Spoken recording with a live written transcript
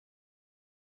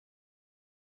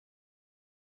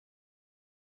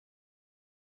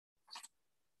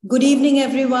Good evening,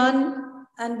 everyone,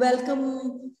 and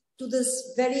welcome to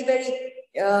this very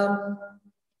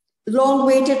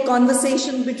long-awaited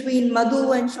conversation between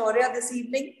Madhu and Shaurya this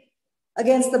evening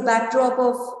against the backdrop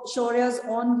of Shaurya's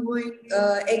ongoing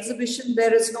exhibition,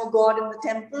 There Is No God in the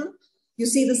Temple. You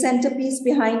see the centerpiece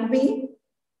behind me.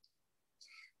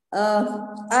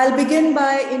 I'll begin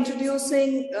by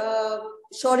introducing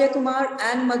Shaurya Kumar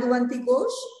and Madhuvanti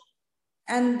Ghose,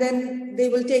 and then they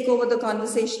will take over the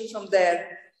conversation from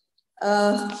there.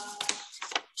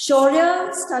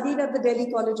 Shaurya studied at the Delhi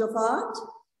College of Art.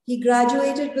 He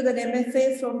graduated with an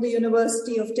MFA from the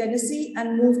University of Tennessee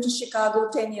and moved to Chicago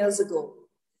 10 years ago.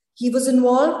 He was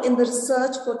involved in the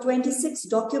research for 26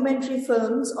 documentary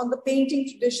films on the painting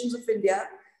traditions of India,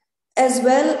 as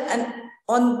well as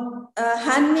on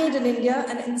Handmade in India,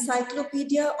 an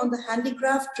encyclopedia on the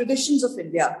handicraft traditions of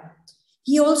India.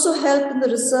 He also helped in the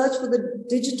research for the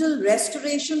digital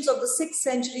restorations of the 6th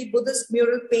century Buddhist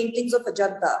mural paintings of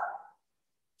Ajanta.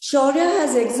 Shaurya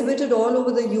has exhibited all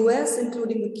over the US,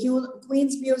 including the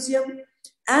Queen's Museum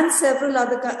and several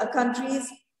other countries,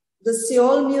 the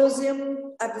Seoul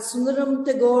Museum, at the Sundaram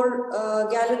Tagore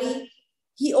Gallery.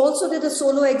 He also did a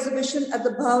solo exhibition at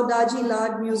the Bhav Daji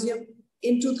Lad Museum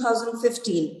in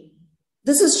 2015.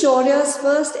 This is Shaurya's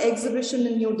first exhibition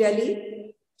in New Delhi.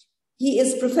 He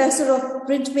is professor of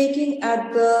printmaking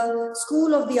at the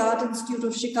School of the Art Institute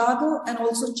of Chicago and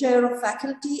also chair of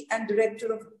faculty and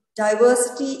director of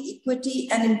diversity, equity,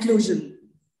 and inclusion.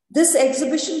 This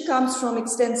exhibition comes from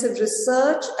extensive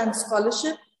research and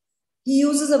scholarship. He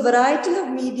uses a variety of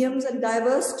mediums and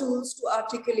diverse tools to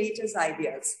articulate his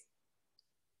ideas.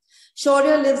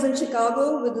 Shaurya lives in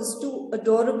Chicago with his two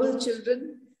adorable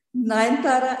children,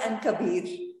 Nayantara and Kabir.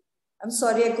 I'm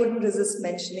sorry, I couldn't resist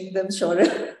mentioning them,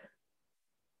 Shaurya.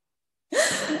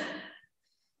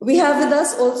 We have with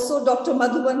us also Dr.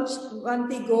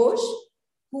 Madhuvanti Ghose,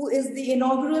 who is the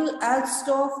inaugural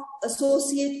Alsdorf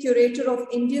Associate Curator of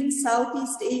Indian,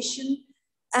 Southeast Asian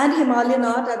and Himalayan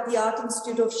Art at the Art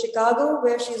Institute of Chicago,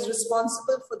 where she is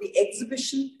responsible for the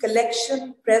exhibition,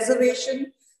 collection,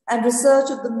 preservation, and research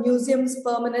of the museum's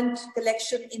permanent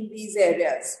collection in these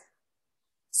areas.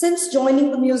 Since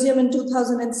joining the museum in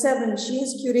 2007, she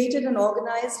has curated and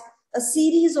organized a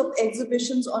series of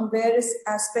exhibitions on various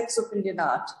aspects of Indian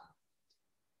art.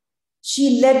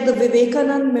 She led the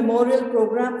Vivekanand Memorial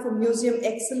Program for Museum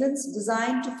Excellence,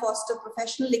 designed to foster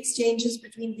professional exchanges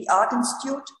between the Art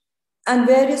Institute and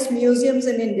various museums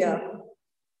in India.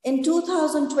 In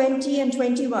 2020 and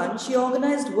 21, she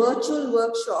organized virtual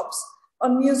workshops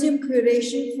on museum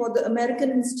curation for the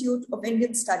American Institute of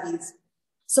Indian Studies,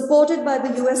 supported by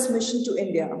the US Mission to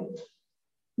India.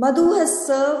 Madhu has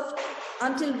served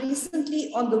until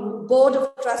recently on the board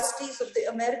of trustees of the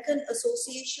American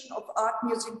Association of Art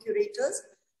Museum Curators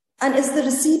and is the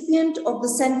recipient of the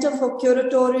Center for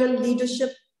Curatorial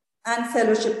Leadership and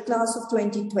Fellowship class of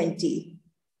 2020.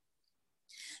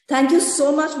 Thank you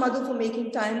so much, Madhu, for making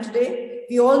time today.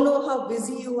 We all know how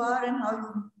busy you are and how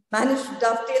you managed to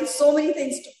dovetail so many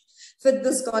things to fit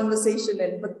this conversation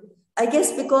in. But I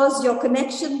guess because your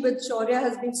connection with Shaurya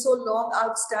has been so long,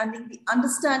 outstanding, the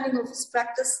understanding of his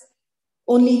practice,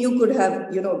 only you could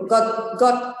have,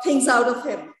 got things out of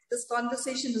him. This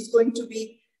conversation is going to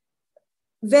be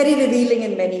very revealing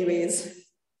in many ways.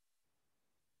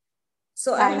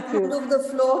 So I'll hand over the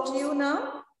floor to you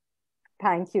now.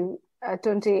 Thank you,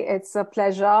 Tunti. It's a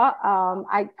pleasure.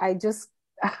 I just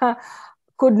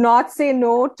could not say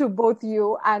no to both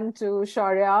you and to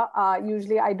Shaurya.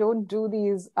 Usually I don't do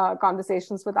these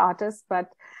conversations with artists,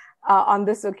 but on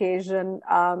this occasion,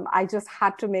 I just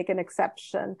had to make an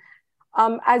exception.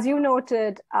 As you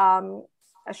noted,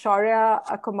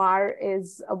 Shaurya Kumar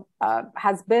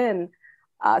has been,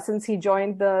 since he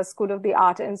joined the School of the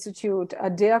Art Institute, a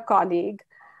dear colleague.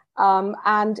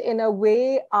 And in a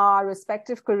way, our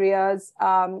respective careers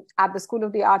at the School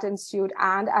of the Art Institute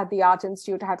and at the Art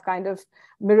Institute have kind of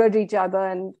mirrored each other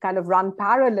and kind of run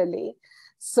parallelly.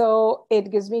 So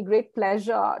it gives me great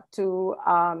pleasure to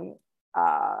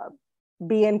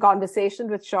be in conversation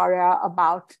with Shaurya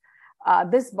about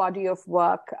this body of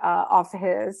work of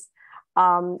his.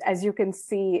 As you can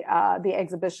see, the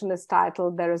exhibition is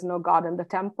titled There Is No God in the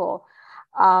Temple.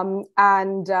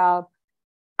 And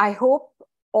I hope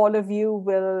all of you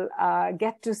will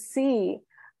get to see,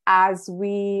 as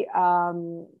we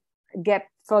get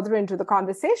further into the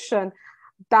conversation,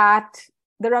 that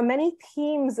there are many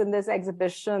themes in this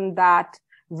exhibition that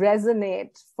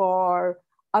resonate for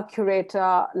a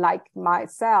curator like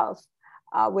myself,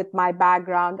 with my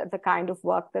background and the kind of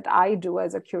work that I do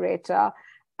as a curator,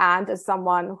 and as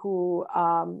someone who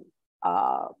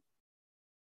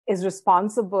is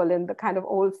responsible in the kind of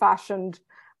old-fashioned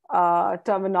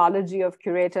terminology of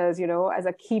curators, as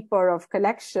a keeper of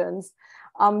collections,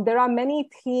 there are many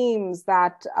themes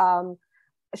that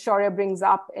Shaurya brings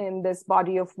up in this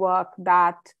body of work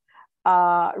that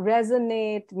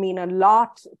resonate, mean a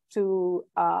lot to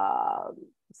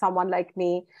someone like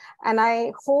me. And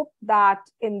I hope that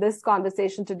in this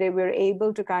conversation today, we're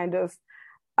able to kind of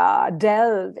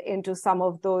delve into some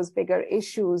of those bigger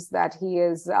issues that he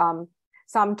is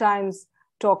sometimes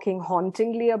talking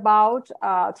hauntingly about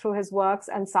through his works,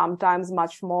 and sometimes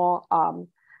much more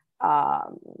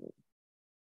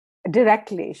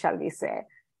directly, shall we say.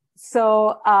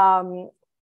 So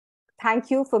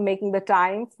thank you for making the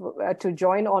time to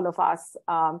join all of us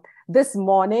this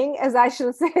morning, as I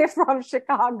shall say, from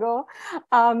Chicago,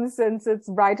 since it's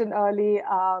bright and early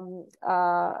on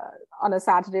a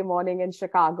Saturday morning in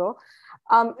Chicago.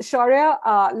 Shaurya,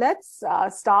 let's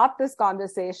start this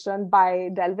conversation by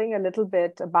delving a little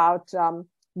bit about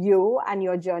you and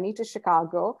your journey to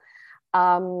Chicago.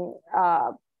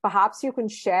 Perhaps you can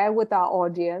share with our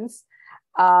audience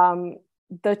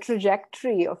the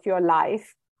trajectory of your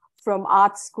life from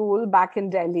art school back in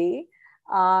Delhi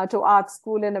to art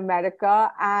school in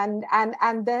America, and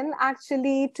then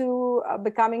actually to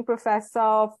becoming professor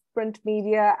of print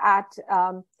media at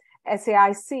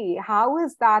SAIC. How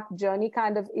has that journey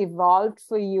kind of evolved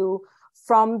for you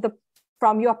from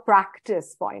your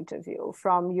practice point of view,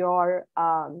 from your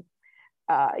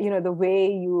the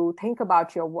way you think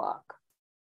about your work?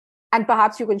 And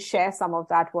perhaps you can share some of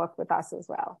that work with us as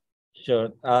well. Sure.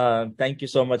 Thank you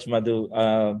so much, Madhu.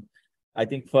 I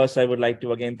think first I would like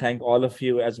to again thank all of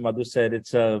you. As Madhu said,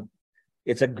 it's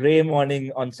a gray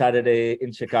morning on Saturday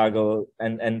in Chicago,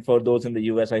 and for those in the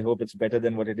US, I hope it's better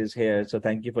than what it is here. So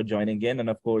thank you for joining in, and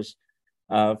of course,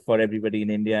 for everybody in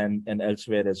India and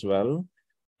elsewhere as well.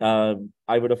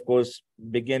 I would of course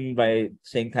begin by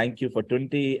saying thank you for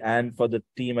Tunti and for the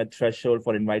team at Threshold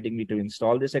for inviting me to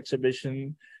install this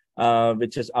exhibition,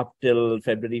 which is up till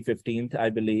February 15th, I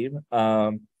believe.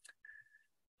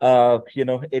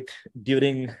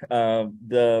 During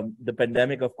the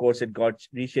pandemic, of course, it got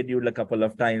rescheduled a couple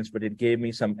of times, but it gave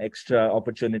me some extra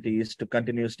opportunities to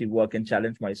continuously work and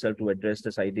challenge myself to address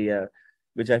this idea,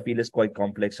 which I feel is quite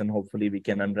complex, and hopefully we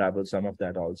can unravel some of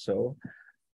that also.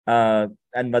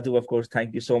 And Madhu, of course,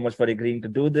 thank you so much for agreeing to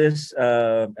do this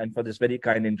and for this very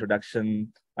kind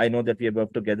introduction. I know that we have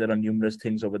worked together on numerous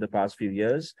things over the past few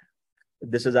years.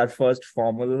 This is our first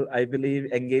formal, I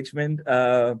believe, engagement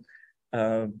on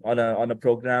a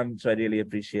program, so I really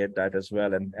appreciate that as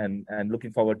well, and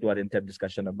looking forward to our in-depth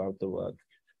discussion about the work.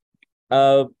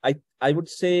 I would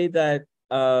say that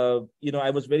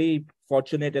I was very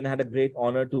fortunate and had a great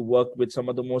honor to work with some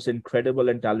of the most incredible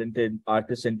and talented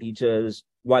artists and teachers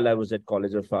while I was at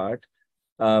College of Art.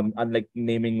 Unlike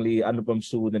namingly Anupam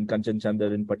Sood and Kanchan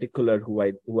Chandar in particular, who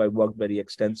I worked very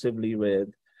extensively with,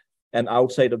 and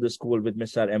outside of the school with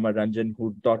Ms. Emma Ranjan,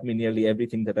 who taught me nearly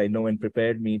everything that I know and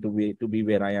prepared me to be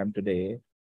where I am today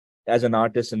as an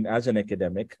artist and as an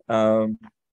academic.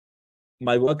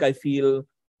 My work, I feel,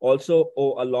 also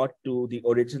owe a lot to the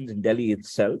origins in Delhi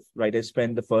itself, right? I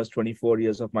spent the first 24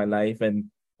 years of my life and,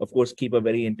 of course, keep a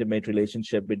very intimate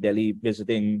relationship with Delhi,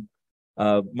 visiting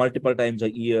multiple times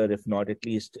a year, if not at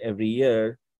least every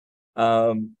year.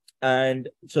 And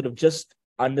sort of just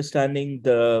understanding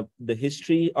the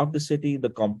history of the city, the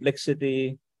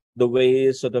complexity, the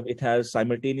way sort of it has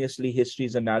simultaneously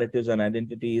histories and narratives and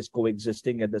identities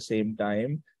coexisting at the same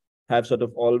time, have sort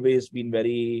of always been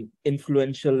very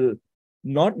influential,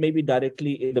 not maybe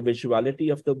directly in the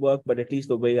visuality of the work, but at least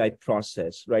the way I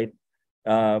process, right?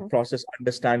 Process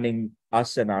understanding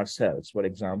us and ourselves, for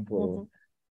example.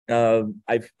 I'm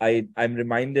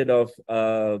reminded of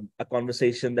a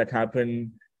conversation that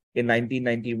happened in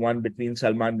 1991 between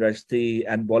Salman Rushdie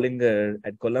and Bollinger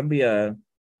at Columbia,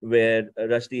 where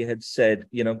Rushdie had said,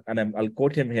 and I'll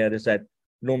quote him here, is that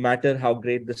no matter how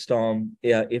great the storm,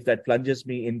 if that plunges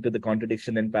me into the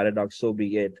contradiction and paradox, so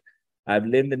be it. I've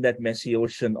lived in that messy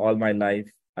ocean all my life.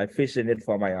 I fish in it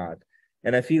for my art.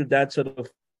 And I feel that sort of,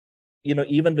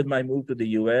 even with my move to the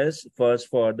US, first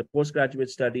for the postgraduate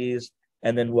studies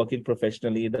and then working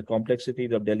professionally, the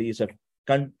complexities of Delhi have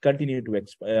continued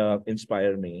to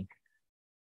inspire me.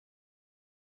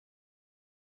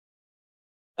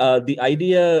 The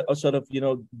idea of sort of,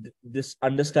 this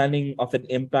understanding of an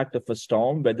impact of a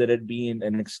storm, whether it be in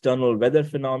an external weather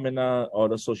phenomena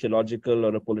or a sociological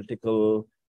or a political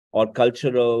or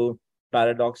cultural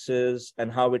paradoxes and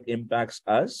how it impacts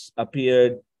us,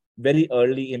 appeared very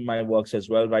early in my works as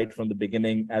well, right from the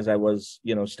beginning as I was,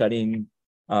 studying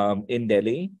in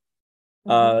Delhi.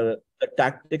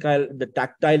 the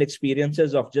tactile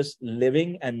experiences of just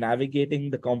living and navigating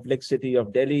the complexity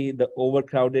of Delhi, the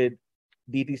overcrowded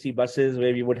DTC buses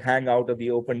where we would hang out of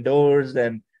the open doors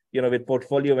and, with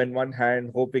portfolio in one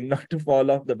hand, hoping not to fall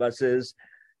off the buses,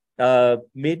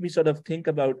 made me sort of think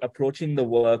about approaching the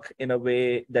work in a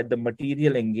way that the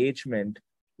material engagement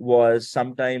was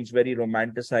sometimes very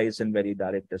romanticized and very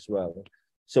direct as well.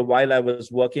 So while I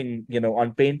was working,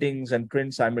 on paintings and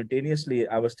prints simultaneously,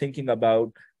 I was thinking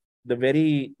about the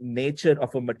very nature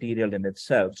of a material in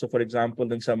itself. So, for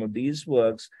example, in some of these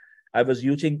works, I was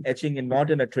using etching not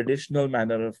in a traditional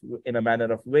manner in a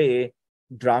manner of way,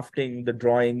 drafting the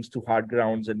drawings to hard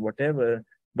grounds and whatever,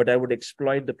 but I would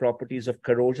exploit the properties of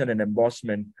corrosion and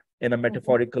embossment in a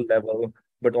metaphorical level,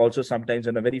 but also sometimes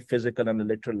in a very physical and a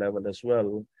literal level as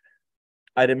well.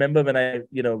 I remember when I,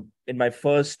 in my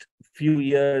first few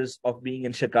years of being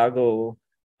in Chicago,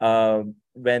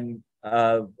 when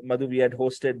Madhu, we had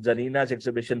hosted Zarina's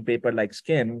exhibition, Paper Like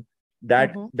Skin,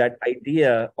 that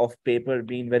idea of paper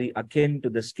being very akin to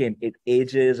the skin, it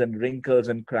ages and wrinkles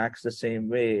and cracks the same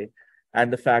way.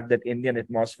 And the fact that Indian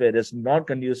atmosphere is not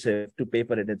conducive to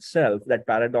paper in itself, that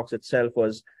paradox itself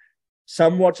was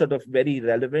somewhat sort of very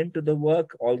relevant to the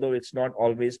work, although it's not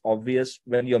always obvious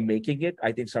when you're making it.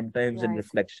 I think sometimes in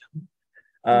reflection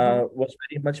was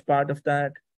very much part of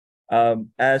that.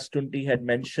 As Tunti had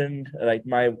mentioned, right,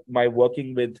 my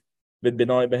working with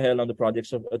Binoy Behel on the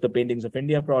projects of the Paintings of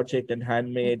India project and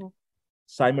Handmade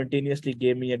simultaneously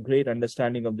gave me a great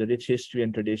understanding of the rich history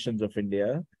and traditions of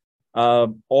India.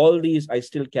 All these I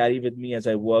still carry with me as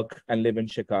I work and live in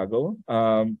Chicago.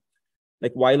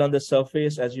 Like while on the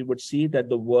surface, as you would see that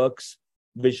the work's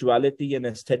visuality and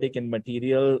aesthetic and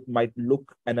material might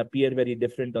look and appear very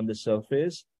different on the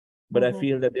surface, but I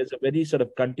feel that there's a very sort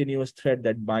of continuous thread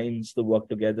that binds the work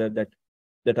together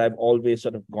that I've always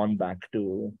sort of gone back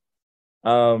to.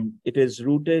 It is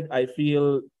rooted, I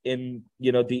feel, in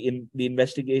the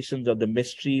investigations of the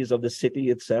mysteries of the city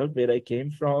itself, where I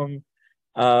came from.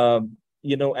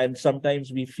 And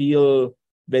sometimes we feel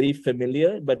very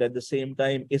familiar, but at the same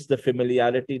time, it's the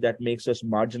familiarity that makes us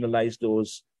marginalize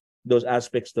those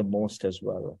aspects the most as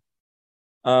well.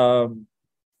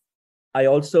 I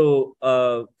also,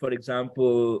 for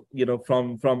example,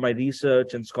 from my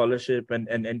research and scholarship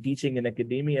and teaching in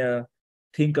academia,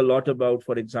 think a lot about,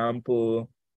 for example,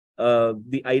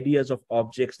 the ideas of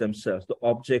objects themselves, the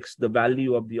objects, the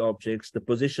value of the objects, the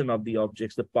position of the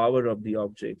objects, the power of the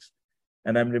objects.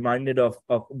 And I'm reminded of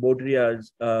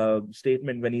Baudrillard's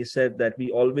statement when he said that we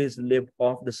always live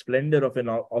off the splendor of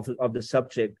the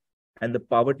subject and the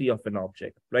poverty of an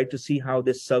object, right? To see how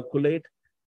they circulate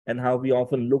and how we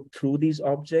often look through these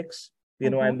objects,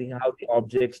 and how the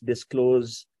objects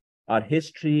disclose our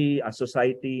history, our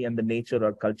society, and the nature of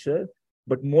our culture.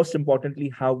 But most importantly,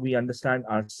 how we understand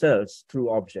ourselves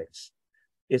through objects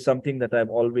is something that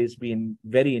I've always been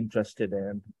very interested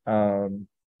in.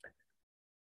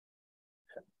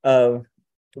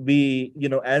 We,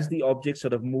 as the objects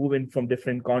sort of move in from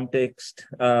different contexts,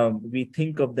 we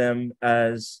think of them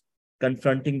as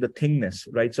confronting the thingness,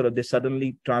 right? Sort of they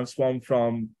suddenly transform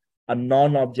from a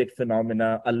non-object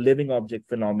phenomena, a living object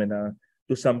phenomena,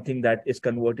 to something that is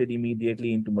converted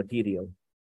immediately into material,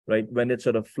 right? When it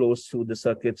sort of flows through the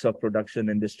circuits of production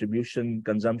and distribution,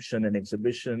 consumption and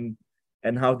exhibition,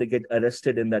 and how they get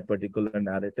arrested in that particular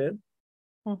narrative.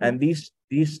 And these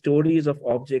stories of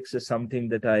objects is something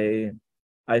that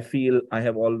I feel I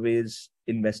have always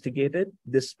investigated.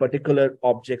 This particular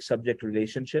object-subject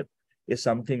relationship is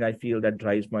something I feel that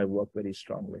drives my work very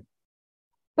strongly.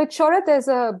 But Shaurya, there's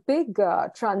a big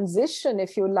transition,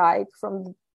 if you like,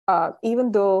 from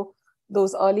even though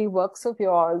those early works of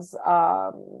yours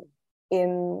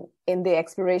in the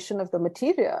exploration of the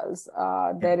materials,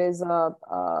 there is a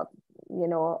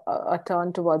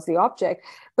turn towards the object,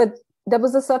 but there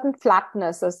was a certain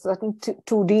flatness, a certain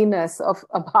 2D-ness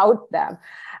about them.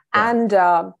 Yeah.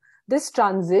 And this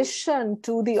transition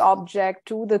to the object,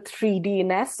 to the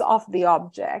 3D-ness of the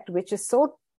object, which is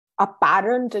so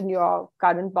apparent in your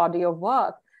current body of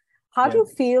work, how do you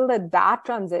feel that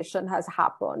transition has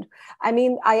happened? I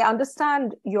mean, I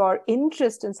understand your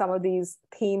interest in some of these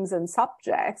themes and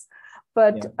subjects,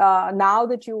 but now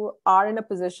that you are in a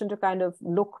position to kind of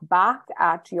look back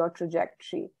at your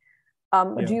trajectory,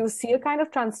 do you see a kind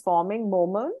of transforming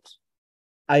moment?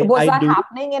 Was that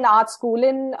happening in art school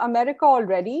in America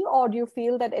already, or do you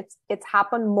feel that it's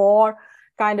happened more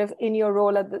kind of in your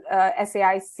role at the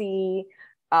SAIC?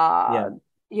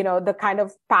 The kind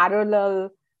of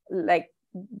parallel, like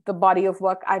the body of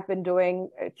work I've been doing,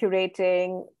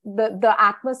 curating, the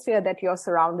atmosphere that you're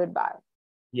surrounded by.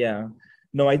 Yeah.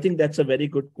 No, I think that's a very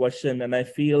good question. And I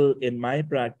feel in my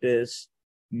practice,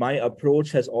 my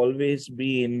approach has always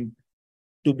been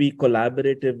to be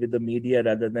collaborative with the media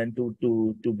rather than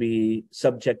to be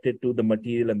subjected to the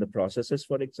material and the processes,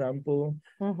 for example.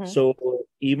 Mm-hmm. So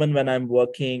even when I'm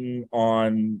working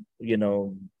on,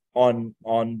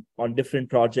 on different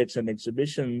projects and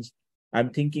exhibitions, I'm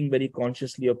thinking very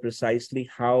consciously of precisely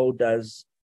how does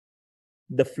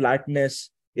the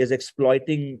flatness is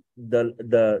exploiting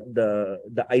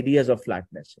the ideas of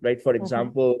flatness, right? For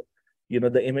example,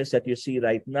 the image that you see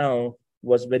right now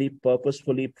was very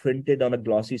purposefully printed on a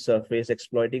glossy surface,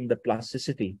 exploiting the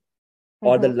plasticity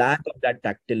or the lack of that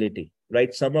tactility,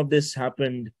 right? Some of this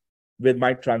happened with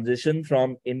my transition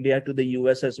from India to the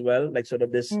US as well, like sort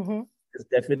of this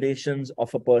definitions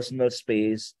of a personal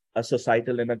space, a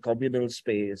societal and a communal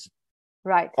space.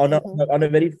 Right. On a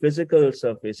very physical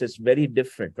surface, it's very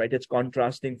different, right? It's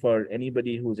contrasting for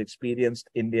anybody who's experienced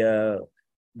India,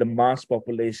 the mass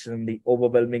population, the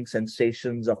overwhelming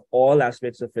sensations of all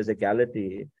aspects of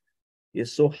physicality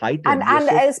is so heightened. And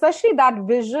especially that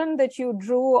vision that you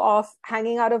drew of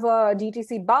hanging out of a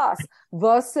DTC bus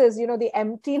versus, the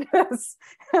emptiness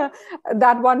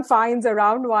that one finds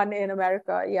around one in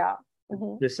America. Yeah.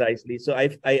 Precisely. So I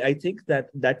think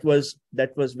that was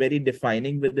very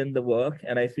defining within the work,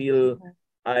 and I feel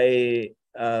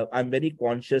I'm very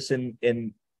conscious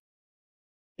in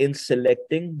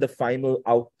selecting the final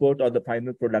output or the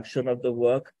final production of the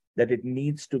work, that it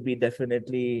needs to be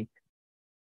definitely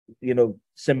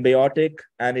symbiotic,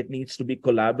 and it needs to be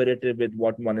collaborative with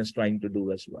what one is trying to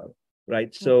do as well,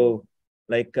 right? So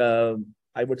like I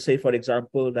would say, for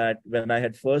example, that when I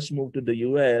had first moved to the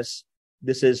US,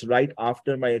 this is right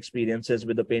after my experiences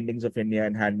with the paintings of India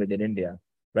and handmade in India,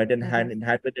 right? And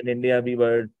handmade in India, we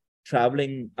were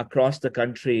traveling across the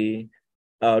country,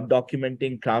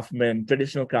 documenting craftsmen,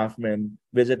 traditional craftsmen,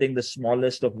 visiting the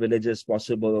smallest of villages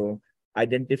possible,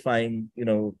 identifying,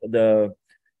 the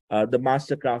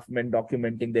master craftsmen,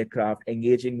 documenting their craft,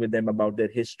 engaging with them about their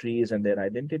histories and their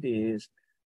identities.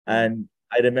 And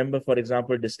I remember, for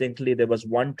example, distinctly, there was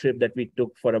one trip that we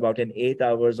took for about 8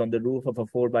 hours on the roof of a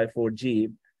 4x4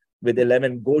 Jeep with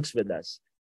 11 goats with us.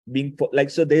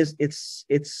 So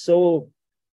it's so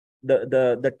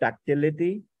the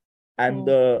tactility and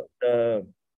the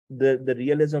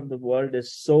realism of the world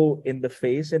is so in the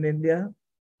face in India,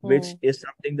 which is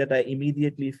something that I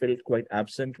immediately felt quite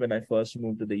absent when I first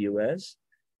moved to the US.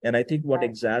 And I think what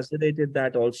exacerbated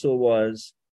that also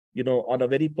was, on a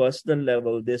very personal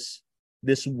level, this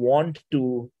want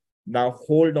to now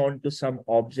hold on to some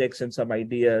objects and some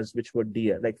ideas which were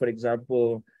dear. Like, for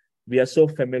example, we are so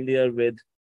familiar with,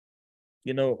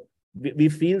 we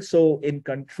feel so in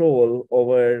control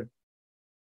over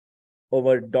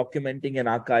documenting and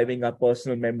archiving our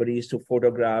personal memories to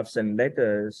photographs and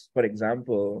letters, for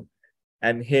example.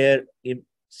 And here,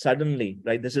 suddenly,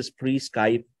 right, this is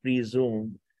pre-Skype,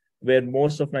 pre-Zoom, where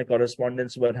most of my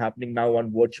correspondence were happening now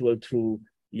on virtual through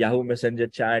Yahoo Messenger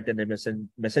chat and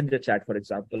Messenger chat, for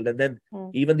example. And then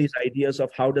even these ideas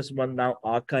of how does one now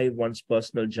archive one's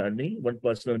personal journey, one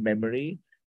personal memory,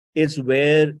 is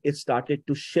where it started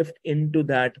to shift into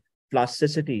that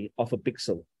plasticity of a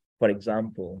pixel, for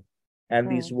example. And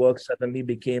these works suddenly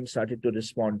started to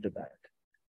respond to that.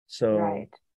 So,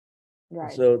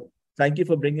 so thank you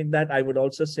for bringing that. I would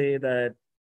also say that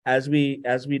as we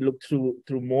look through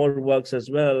more works as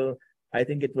well, I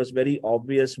think it was very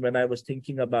obvious when I was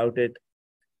thinking about it,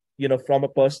 from a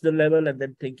personal level, and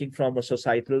then thinking from a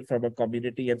societal, from a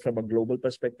community, and from a global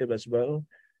perspective as well,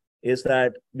 is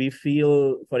that we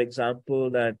feel, for example,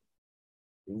 that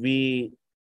we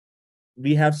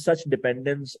have such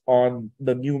dependence on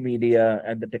the new media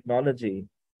and the technology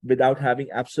without having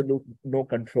absolute no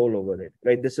control over it,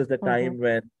 right? This is the time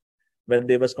when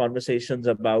there was conversations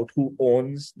about who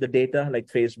owns the data, like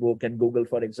Facebook and Google,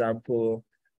 for example,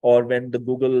 or when the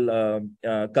Google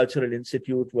Cultural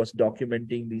Institute was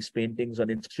documenting these paintings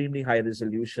on extremely high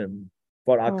resolution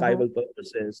for archival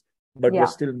purposes, but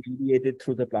was still mediated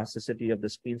through the plasticity of the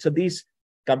screen. So these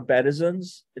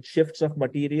comparisons, shifts of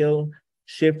material,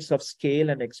 shifts of scale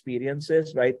and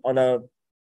experiences, right? On a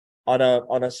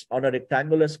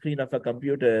rectangular screen of a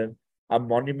computer, a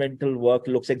monumental work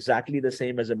looks exactly the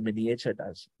same as a miniature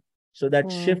does. So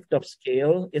that shift of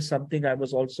scale is something I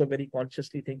was also very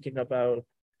consciously thinking about.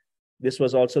 This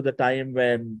was also the time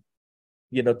when,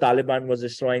 Taliban was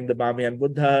destroying the Bamiyan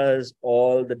Buddhas,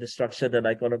 all the destruction and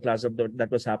iconoclasm that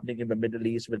was happening in the Middle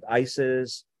East with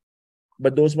ISIS.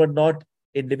 But those were not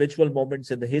individual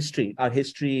moments in the history. Our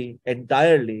history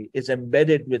entirely is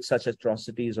embedded with such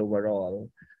atrocities overall.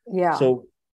 Yeah. So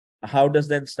how does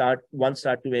then one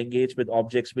start to engage with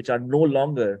objects which are no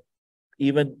longer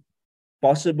even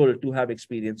possible to have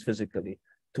experienced physically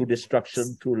through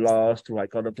destruction, through loss, through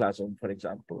iconoclasm, for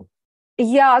example.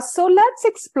 Yeah, so let's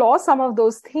explore some of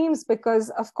those themes,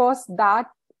 because of course that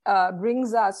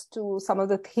brings us to some of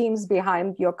the themes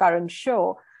behind your current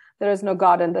show, There Is No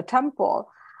God in the Temple.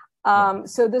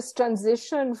 So this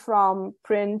transition from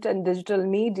print and digital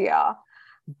media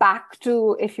back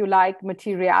to, if you like,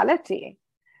 materiality,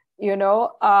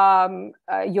 your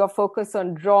focus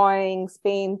on drawings,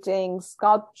 painting,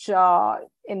 sculpture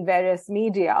in various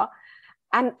media,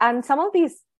 and some of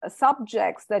these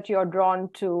subjects that you're drawn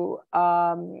to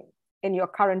in your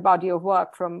current body of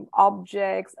work, from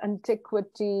objects,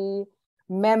 antiquity,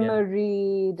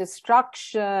 memory,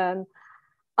 destruction.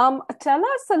 Tell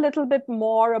us a little bit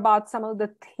more about some of the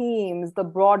themes, the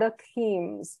broader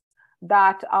themes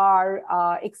that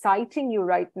are exciting you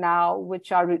right now,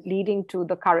 which are leading to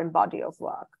the current body of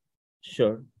work.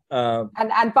 Sure.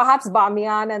 And perhaps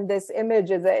Bamiyan and this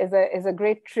image is a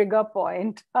great trigger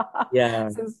point. Yeah.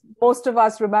 Since most of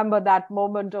us remember that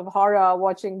moment of horror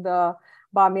watching the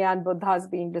Bamiyan Buddhas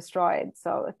being destroyed.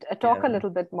 So talk a little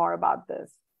bit more about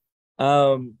this.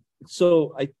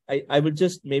 So I would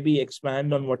just maybe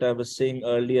expand on what I was saying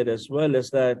earlier as well,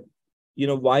 is that,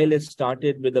 while it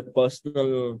started with a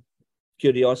personal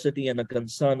curiosity and a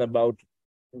concern about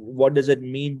what does it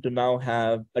mean to now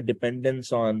have a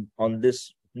dependence on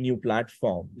this new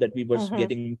platform that we were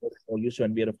getting more used to,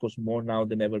 and we are of course more now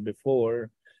than ever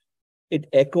before, it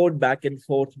echoed back and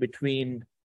forth between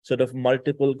sort of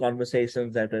multiple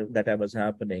conversations that was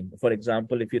happening. For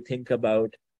example, if you think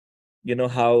about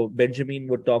how Benjamin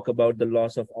would talk about the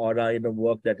loss of aura in a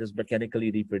work that is mechanically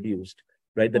reproduced,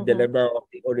 right? The dilemma of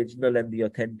the original and the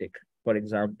authentic, for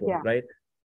example, right?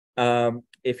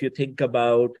 If you think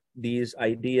about these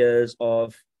ideas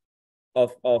of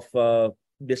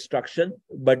destruction,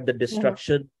 but the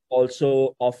destruction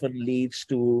also often leads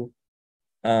to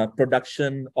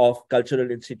production of cultural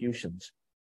institutions,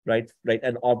 right?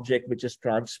 An object which is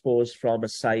transposed from a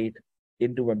site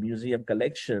into a museum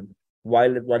collection.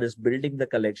 While one is building the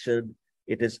collection,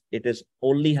 it is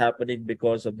only happening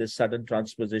because of this sudden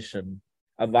transposition,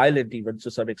 a violent, even to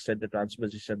some extent, the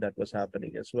transposition that was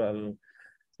happening as well.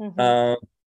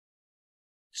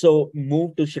 So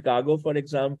move to Chicago, for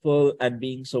example, and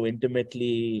being so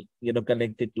intimately,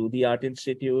 connected to the Art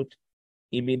Institute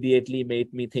immediately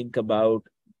made me think about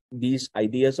these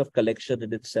ideas of collection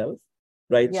in itself,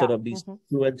 right? Sort of these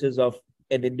influences of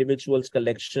an individual's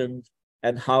collection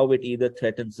and how it either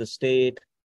threatens the state,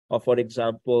 or, for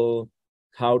example,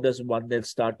 how does one then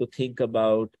start to think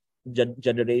about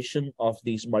generation of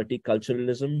these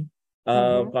multiculturalism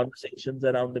conversations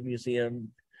around the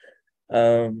museum.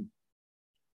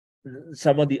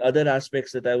 Some of the other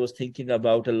aspects that I was thinking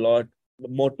about a lot,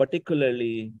 more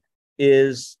particularly,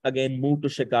 is again, move to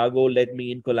Chicago led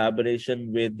me in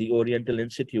collaboration with the Oriental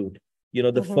Institute.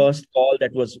 The first call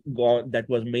that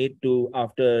was made to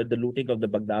after the looting of the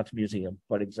Baghdad Museum,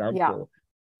 for example,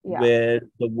 where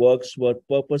the works were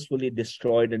purposefully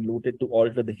destroyed and looted to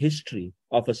alter the history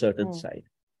of a certain site,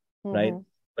 right?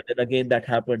 But then again, that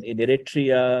happened in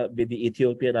Eritrea with the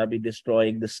Ethiopian army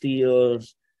destroying the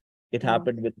steels. It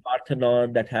happened with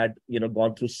Parthenon that had,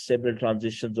 gone through several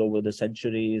transitions over the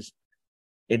centuries.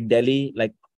 In Delhi,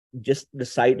 like just the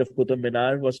site of Qutub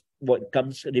Minar was what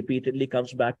repeatedly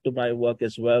comes back to my work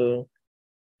as well.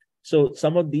 So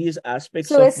some of these aspects.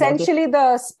 So essentially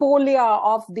the spolia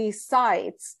of these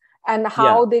sites and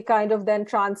how they kind of then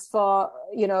transfer,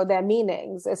 their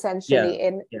meanings essentially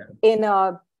in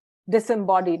a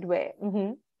disembodied way.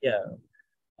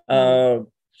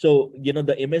 So,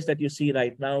 the image that you see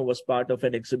right now was part of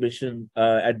an exhibition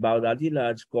at Baghdadi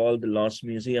Lodge called The Lost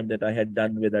Museum that I had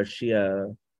done with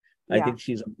Arshia. I think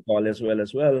she's on the call as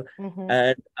well.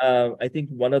 And I think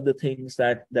one of the things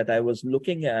that I was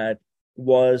looking at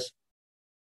was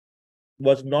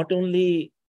not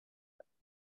only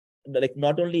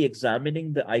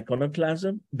examining the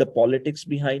iconoclasm, the politics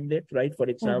behind it, right? For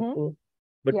example,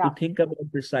 but to think about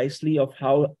precisely of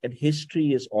how a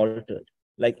history is altered,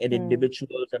 like an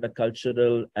individual's and a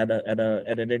cultural and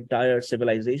an entire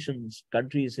civilization's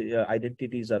countries'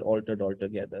 identities are altered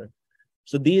altogether.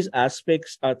 So these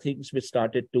aspects are things which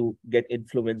started to get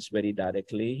influenced very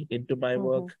directly into my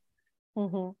work.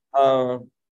 I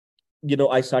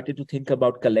started to think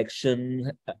about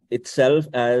collection itself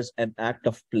as an act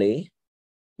of play,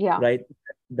 right?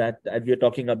 That we're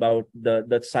talking about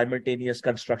the simultaneous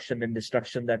construction and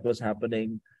destruction that was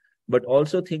happening, but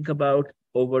also think about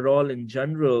overall in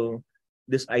general,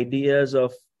 these ideas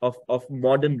of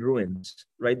modern ruins,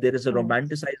 right? There is a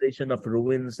romanticization of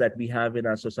ruins that we have in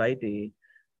our society.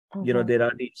 There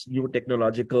are these new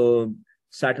technological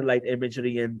satellite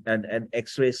imagery and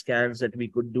X-ray scans that we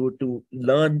could do to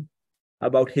learn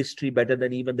about history better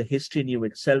than even the history knew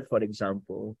itself, for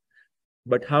example.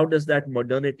 But how does that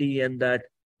modernity and that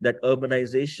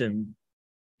urbanization,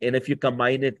 and if you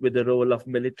combine it with the role of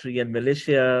military and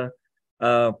militia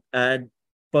and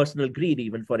personal greed,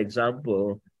 even, for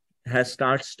example,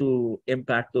 starts to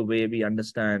impact the way we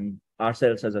understand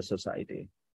ourselves as a society?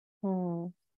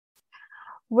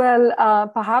 Well,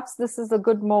 perhaps this is a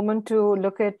good moment to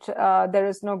look at There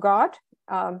Is No God.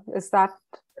 Is that,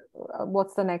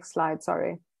 what's the next slide?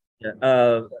 Sorry.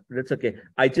 Yeah, that's okay.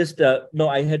 I just, no,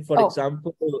 I had, for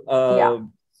example,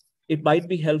 it might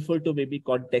be helpful to maybe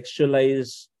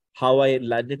contextualize how I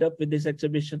landed up with this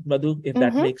exhibition, Madhu, if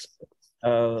that makes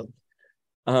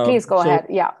Please go ahead.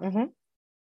 Yeah.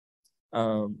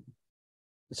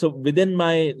 So within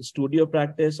my studio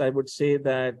practice, I would say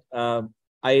that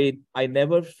I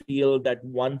never feel that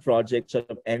one project sort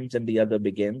of ends and the other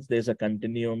begins. There's a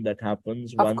continuum that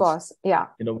happens. Of course, yeah.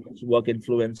 Work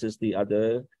influences the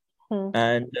other.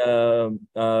 And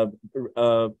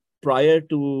prior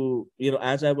to,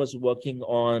 as I was working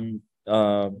on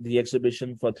the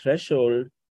exhibition for Threshold,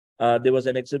 there was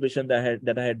an exhibition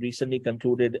that I had recently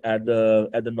concluded at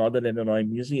the Northern Illinois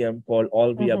Museum called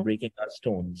 "All We Are Breaking Our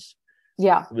Stones."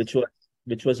 Yeah,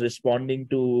 which was responding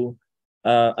to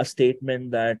a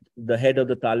statement that the head of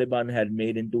the Taliban had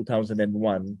made in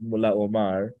 2001, Mullah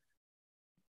Omar,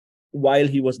 while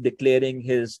he was declaring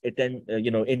his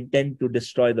intent to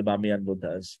destroy the Bamiyan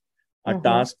Buddhas, a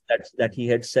task that he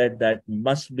had said that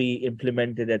must be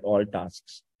implemented at all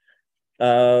tasks.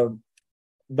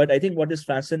 But I think what is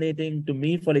fascinating to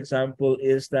me, for example,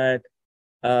 is that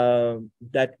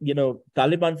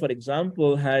Taliban, for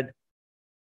example, had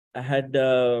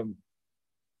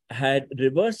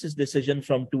reversed his decision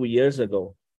from 2 years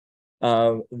ago,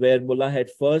 where Mullah had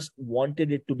first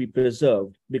wanted it to be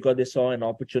preserved because they saw an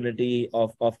opportunity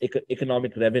of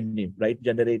economic revenue, right,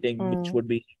 generating, which would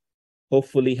be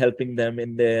hopefully helping them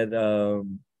in their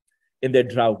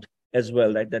drought as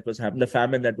well, right? That was happening, the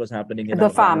famine that was happening in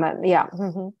Afghanistan. Famine, yeah.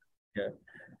 Yeah.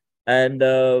 And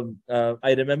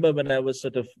I remember when I was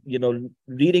sort of,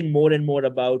 reading more and more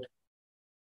about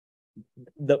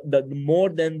the more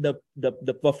than the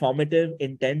performative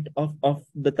intent of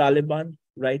the Taliban,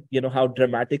 right? How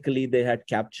dramatically they had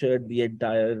captured the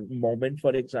entire moment,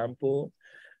 for example,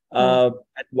 and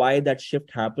why that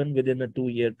shift happened within a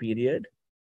 2-year period.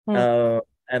 And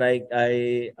I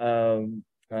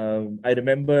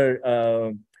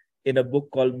remember in a book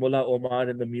called Mullah Omar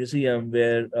in the museum,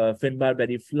 where Finbar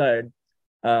Berry Flood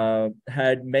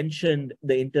had mentioned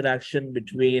the interaction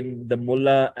between the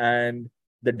mullah and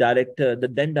the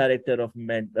then director of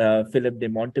Met, Philip de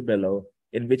Montebello,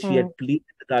 in which he had pleaded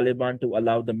the Taliban to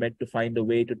allow the Met to find a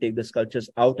way to take the sculptures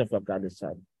out of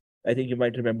Afghanistan. I think you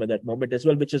might remember that moment as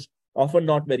well, which is often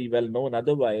not very well known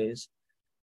otherwise.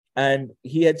 And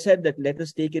he had said that let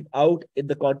us take it out in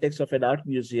the context of an art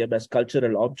museum as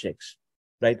cultural objects,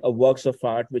 right? Or works of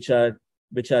art which are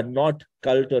not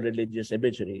cult or religious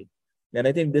imagery. And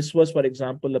I think this was, for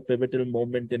example, a pivotal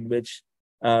moment in which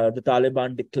the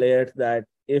Taliban declared that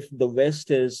if the West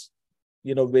is,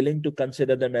 willing to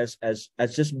consider them as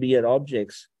just mere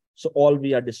objects, so all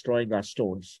we are destroying are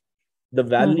stones. The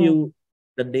value,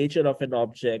 the nature of an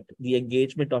object, the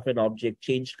engagement of an object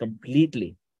changed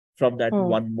completely from that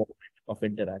one moment of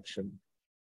interaction.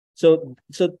 So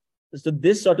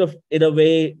this sort of, in a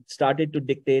way, started to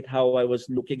dictate how I was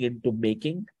looking into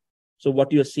making. So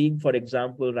what you're seeing, for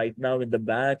example, right now in the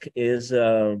back is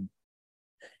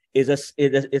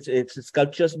it's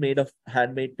sculptures made of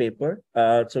handmade paper.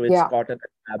 So it's cotton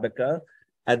and abaca,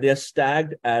 and they're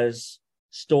stacked as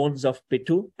stones of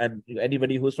pitu. And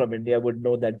anybody who's from India would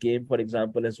know that game, for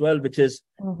example, as well, which is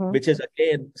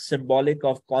again symbolic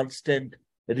of constant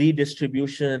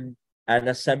redistribution and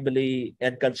assembly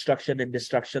and construction and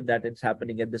destruction that is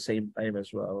happening at the same time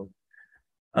as well.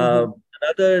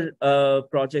 Another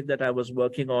project that I was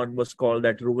working on was called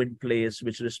That Ruined Place,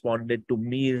 which responded to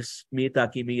Mir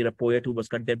Taqi Mir, a poet who was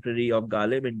contemporary of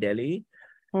Ghalib in Delhi.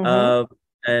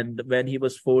 And when he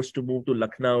was forced to move to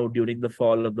Lucknow during the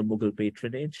fall of the Mughal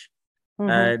patronage,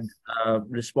 and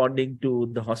responding to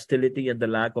the hostility and the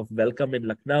lack of welcome in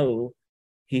Lucknow,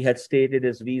 he had stated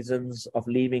his reasons of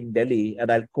leaving Delhi.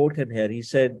 And I'll quote him here. He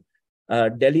said,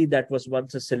 Delhi, that was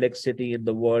once a select city in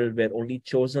the world where only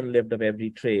chosen lived of every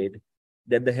trade.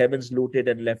 Then the heavens looted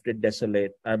and left it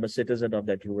desolate. I'm a citizen of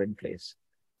that ruined place.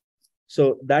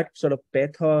 So that sort of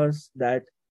pathos, that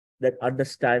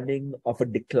understanding of a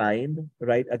decline,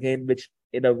 right? Again, which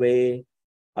in a way,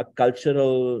 a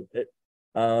cultural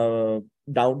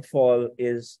downfall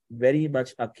is very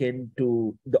much akin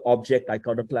to the object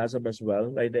iconoclasm as well,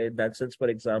 right? In that sense, for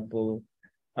example,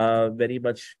 very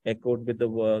much echoed with the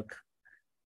work.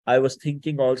 I was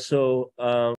thinking also,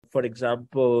 for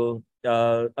example,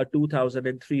 a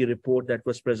 2003 report that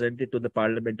was presented to the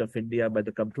Parliament of India by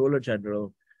the Comptroller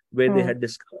General, where they had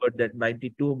discovered that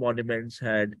 92 monuments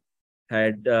had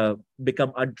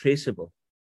become untraceable,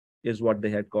 is what they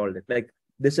had called it. Like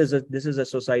this is a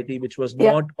society which was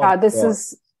not. I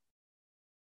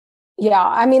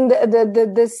mean,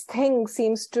 this thing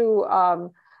seems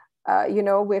to.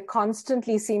 We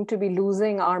constantly seem to be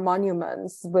losing our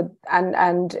monuments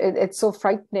and it's so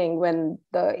frightening when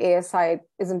the ASI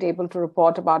isn't able to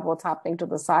report about what's happening to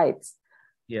the sites.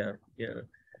 Yeah.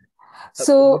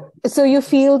 So you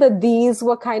feel that these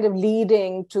were kind of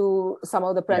leading to some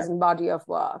of the present body of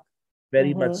work.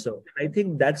 Very much so. I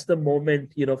think that's the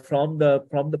moment, from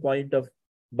the point of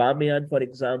Bamiyan, for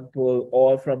example,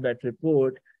 or from that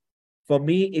report. For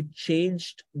me, it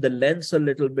changed the lens a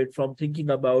little bit from thinking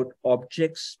about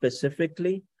objects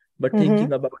specifically, but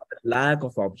thinking about the lack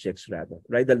of objects rather,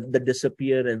 right? The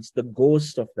disappearance, the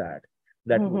ghost of that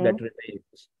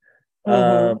remains.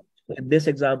 In this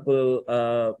example,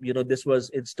 this was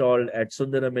installed at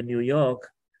Sundaram in New York,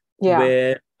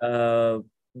 where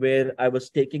I was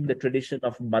taking the tradition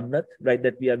of Mannat, right,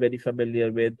 that we are very familiar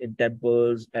with in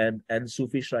temples and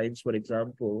Sufi shrines, for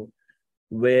example,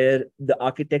 where the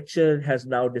architecture has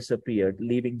now disappeared,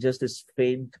 leaving just this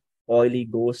faint, oily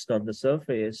ghost on the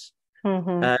surface.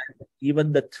 And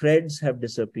even the threads have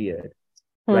disappeared,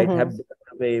 right, have gone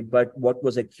away. But what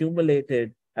was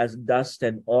accumulated as dust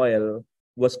and oil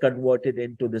was converted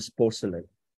into this porcelain.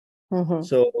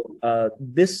 So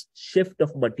this shift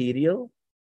of material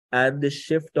and this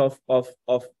shift of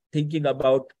thinking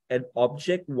about an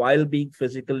object while being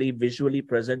physically, visually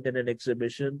present in an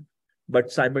exhibition,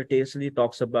 but simultaneously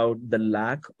talks about the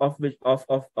lack of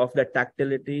that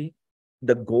tactility,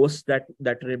 the ghost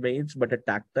that remains, but a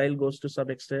tactile ghost to some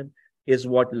extent, is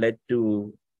what led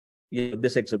to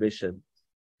this exhibition.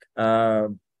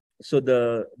 So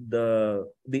the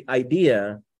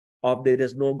idea of there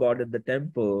is no God in the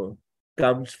temple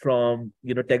comes from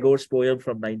Tagore's poem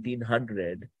from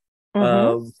 1900.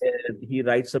 Where he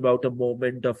writes about a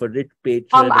moment of a rich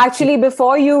patron. Actually,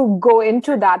 before you go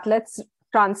into that, let's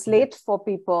translate for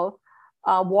people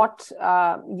what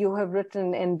you have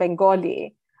written in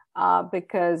Bengali,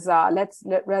 because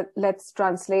let's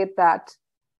translate that.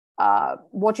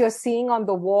 What you're seeing on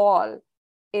the wall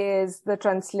is the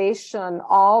translation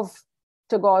of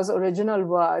Tagore's original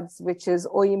words, which is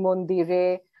 "Oi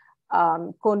mondire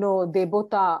kono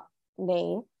debota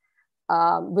nei,"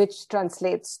 which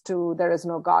translates to "There is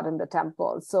no God in the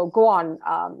temple." So go on,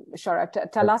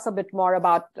 Shaurya, tell us a bit more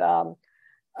about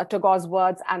Tagore's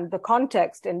words and the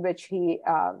context in which he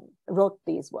wrote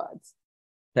these words.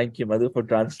 Thank you, Madhu, for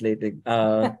translating.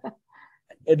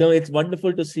 It's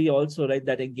wonderful to see also, right,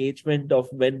 that engagement of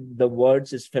when the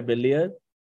words is familiar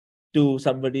to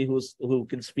somebody who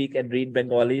can speak and read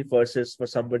Bengali versus for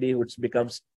somebody who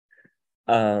becomes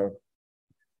a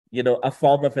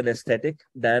form of an aesthetic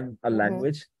than a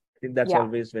language. I think that's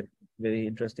always very, very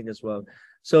interesting as well.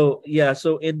 So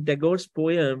in Tagore's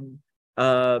poem,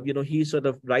 he sort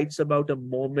of writes about a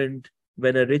moment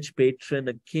when a rich patron,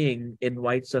 a king,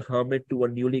 invites a hermit to a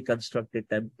newly constructed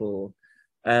temple.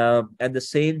 And the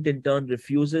saint in turn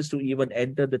refuses to even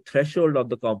enter the threshold of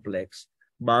the complex,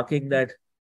 marking that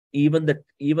even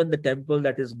the temple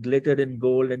that is glittered in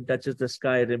gold and touches the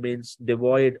sky remains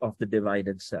devoid of the divine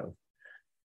itself.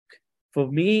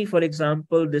 For me, for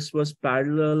example, this was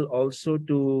parallel also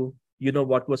to,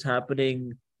 what was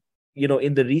happening,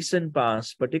 in the recent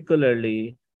past,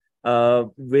 particularly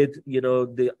with,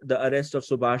 the arrest of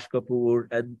Subhash Kapoor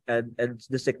and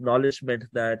this acknowledgement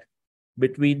that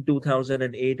between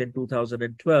 2008 and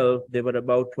 2012, there were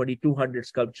about 2,200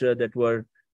 sculptures that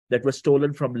were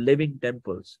stolen from living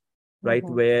temples, right?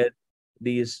 Where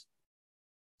these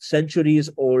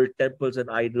centuries-old temples and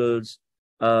idols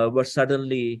were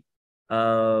suddenly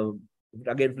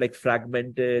again like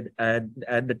fragmented, and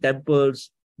the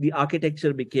temples, the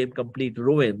architecture became complete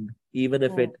ruin, even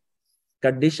if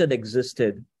condition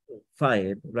existed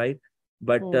fine, right?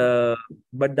 But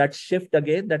that shift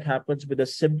again that happens with a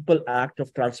simple act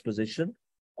of transposition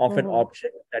of an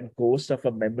object, that ghost of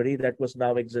a memory that was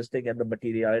now existing and the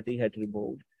materiality had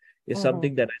removed, is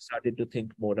something that I started to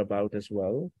think more about as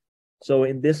well. So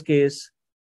in this case,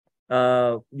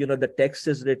 the text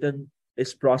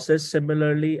is processed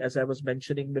similarly as I was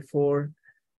mentioning before.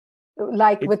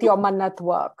 Like with your Mannat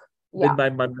work. With my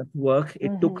Mannat work,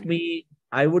 it took me,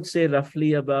 I would say,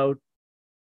 roughly about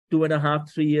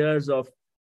 2.5-3 years of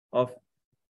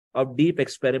of deep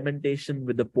experimentation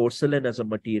with the porcelain as a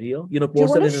material. Do you want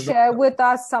Porcelain to is share with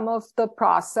us some of the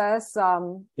process?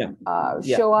 Yeah.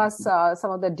 Show us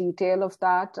some of the detail of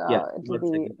that. It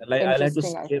will be I like to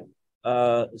interesting, I skip.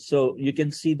 think. So you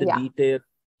can see the detail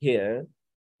here.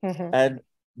 And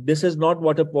this is not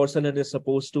what a porcelain is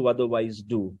supposed to otherwise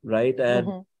do, right?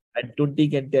 And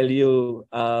Tunti can tell you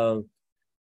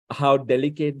how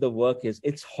delicate the work is.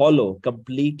 It's hollow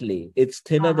completely. It's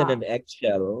thinner than an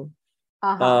eggshell.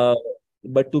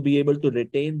 But to be able to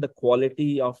retain the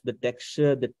quality of the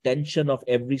texture, the tension of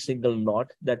every single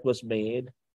knot that was made,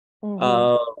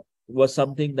 was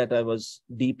something that I was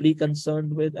deeply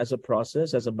concerned with as a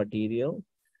process, as a material.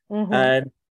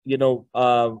 And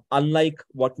unlike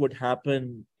what would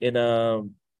happen in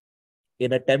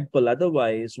a temple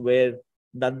otherwise, where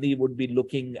Nandi would be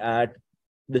looking at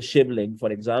the Shivling,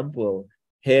 for example,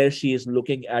 here she is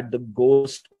looking at the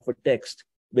ghost of a text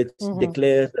which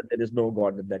declares that there is no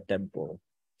God in that temple.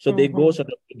 So they go sort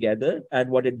of together, and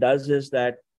what it does is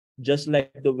that, just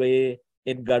like the way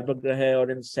in Garbhagriha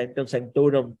or in Sanctum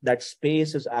Sanctorum, that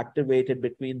space is activated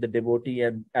between the devotee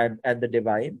and the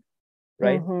divine,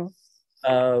 right?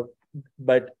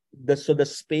 But the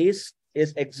space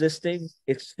is existing,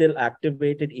 it's still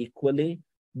activated equally,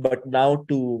 but now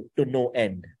to no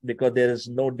end, because there is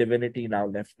no divinity now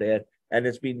left there, and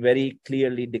it's been very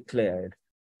clearly declared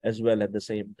as well at the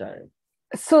same time.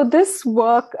 So this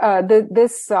work,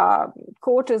 this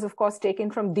quote is of course taken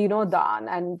from Dinodan,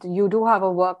 and you do have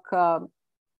a work,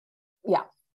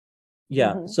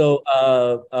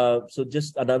 So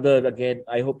just another, again,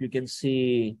 I hope you can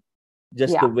see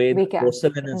just the way the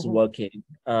porcelain is working,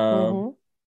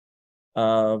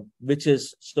 which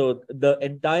is, so the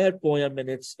entire poem in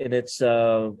its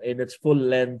full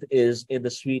length is in the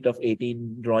suite of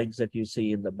 18 drawings that you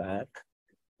see in the back.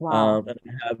 And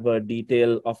I have a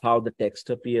detail of how the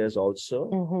text appears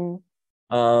also.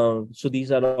 So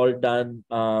these are all done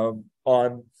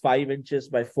on 5 inches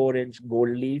by 4 inch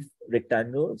gold leaf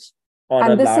rectangles.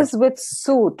 And this is with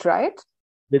soot, right?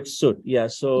 With soot, yeah.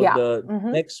 So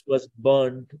the text was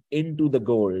burned into the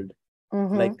gold.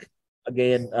 Like,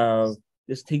 again,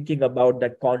 just thinking about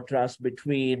that contrast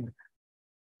between,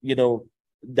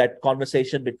 that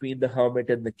conversation between the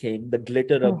hermit and the king, the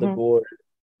glitter of the gold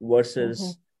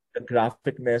versus the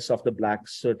graphicness of the black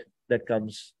soot that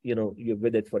comes,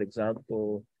 with it, for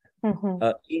example.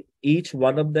 Each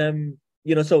one of them,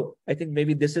 so I think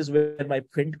maybe this is where my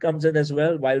print comes in as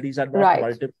well. While these are not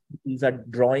multiple, these are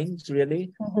drawings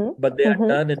really, but they are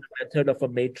done in a method of a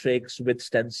matrix with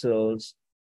stencils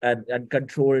and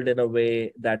controlled in a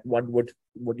way that one would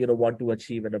want to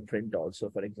achieve in a print also,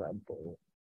 for example.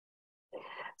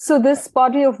 So this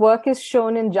body of work is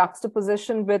shown in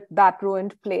juxtaposition with that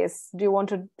ruined place. Do you want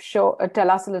to tell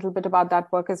us a little bit about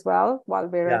that work as well while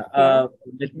we're here?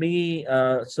 Let me,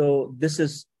 so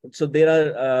there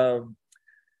are,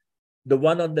 the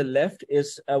one on the left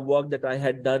is a work that I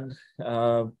had done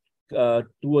 2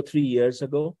 or 3 years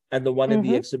ago. And the one in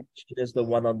the exhibition is the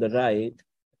one on the right,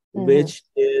 which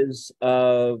is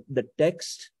the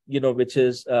text, which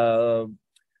is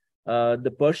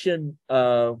the Persian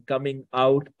coming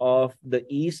out of the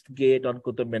east gate on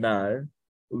Qutub Minar,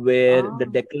 where the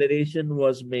declaration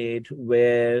was made,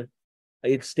 where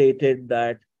it stated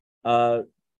that,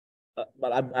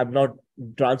 I'm not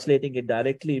translating it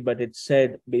directly, but it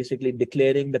said basically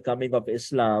declaring the coming of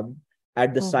Islam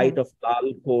at the site of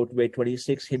Lal Fort, where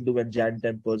 26 Hindu and Jain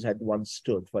temples had once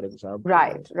stood, for example.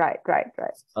 Right.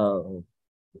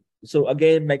 So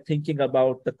again, like thinking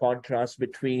about the contrast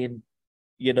between,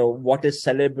 what is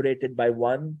celebrated by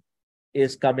one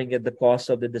is coming at the cost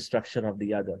of the destruction of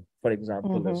the other, for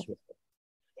example, as well.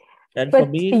 And for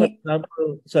me, for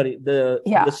example,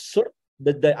 the soot,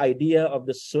 the idea of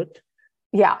the soot,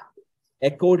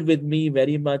 echoed with me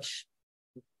very much.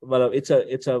 Well, it's a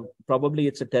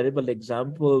terrible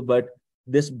example, but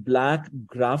this black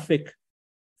graphic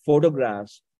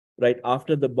photographs right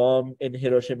after the bomb in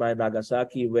Hiroshima and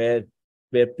Nagasaki, where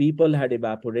people had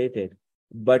evaporated,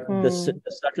 but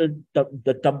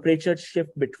the temperature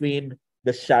shift between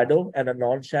the shadow and a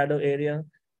non-shadow area,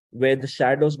 where the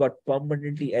shadows got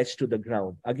permanently etched to the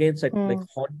ground. Again, it's like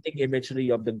haunting imagery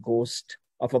of the ghost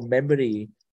of a memory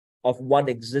of one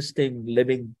existing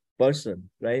living person,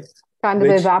 right? Kind of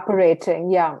evaporating,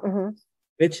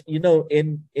 Which,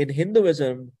 in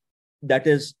Hinduism, that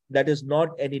is not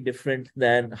any different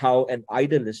than how an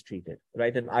idol is treated,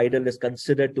 right? An idol is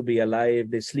considered to be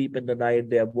alive. They sleep in the night,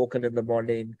 they are woken in the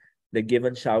morning, they're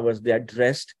given showers, they are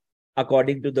dressed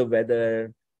according to the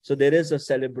weather. So there is a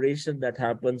celebration that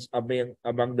happens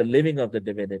among the living of the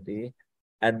divinity,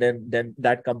 and then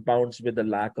that compounds with the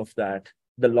lack of that,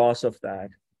 the loss of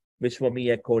that. which for me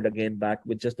echoed again back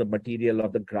with just the material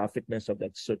of the graphicness of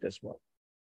that soot as well.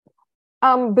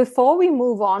 Before we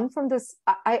move on from this,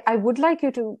 I would like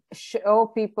you to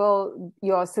show people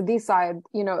your Siddhi side,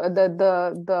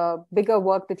 the bigger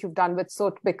work that you've done with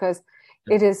soot, because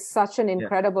it is such an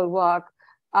incredible work.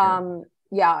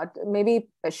 Maybe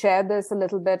share this a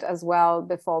little bit as well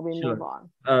before we move on.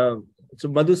 So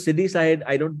Madhu, Siddhi side,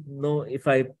 I don't know if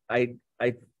I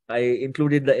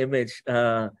included the image.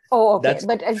 Okay,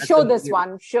 but show this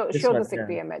one. Show the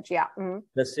Siddhi image. Yeah. Mm-hmm.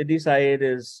 The Siddhi side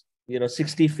is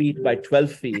 60 feet by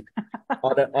 12 feet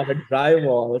on a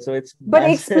drywall. So it's but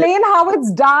massive. Explain how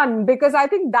it's done, because I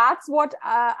think that's what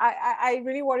I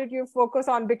really wanted you to focus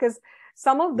on, because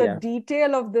some of the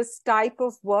detail of this type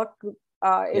of work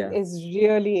is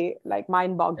really like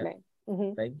mind-boggling.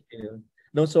 Mm-hmm. Thank you.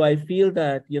 No, so I feel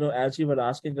that, as you were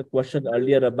asking a question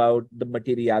earlier about the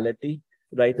materiality,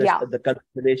 right? The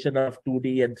combination of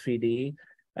 2D and 3D.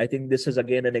 I think this is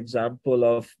again an example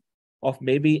of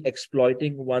maybe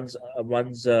exploiting one's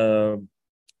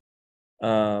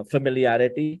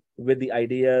familiarity with the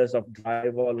ideas of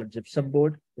drywall or gypsum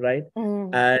board, right?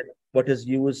 And what is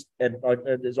used and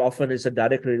is often is a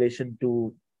direct relation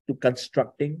to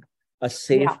constructing a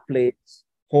safe place,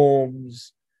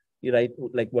 homes, right?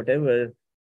 Like whatever.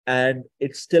 And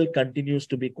it still continues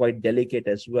to be quite delicate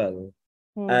as well.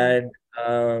 And,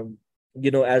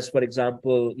 as for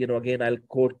example, again, I'll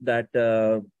quote that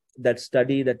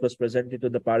study that was presented to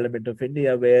the Parliament of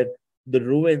India, where the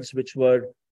ruins, which were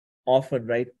often,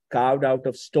 right, carved out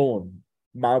of stone,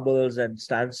 marbles and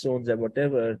sandstones and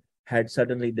whatever, had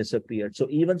suddenly disappeared. So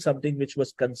even something which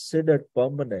was considered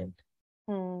permanent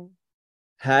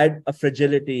had a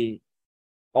fragility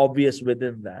obvious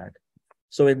within that.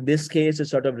 So in this case, it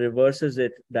sort of reverses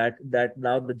it, that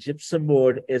now the gypsum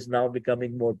board is now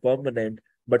becoming more permanent,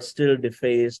 but still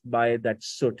defaced by that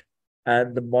soot.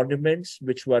 And the monuments,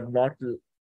 which were not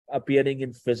appearing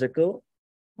in physical,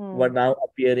 were now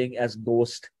appearing as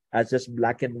ghost, as just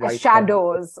black and white. As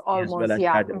shadows, almost. Well as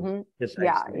shadows.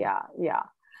 Mm-hmm. Yeah.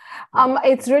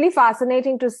 It's really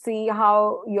fascinating to see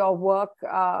how your work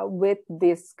with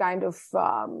this kind of,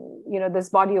 this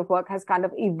body of work has kind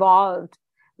of evolved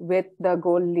with the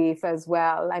gold leaf as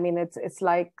well. I mean, it's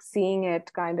like seeing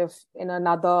it kind of in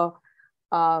another,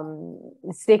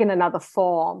 it's taken another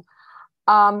form.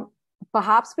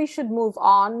 Perhaps we should move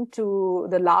on to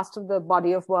the last of the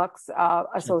body of works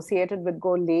associated with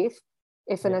gold leaf,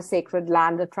 If in a Sacred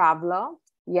Land, a Traveler.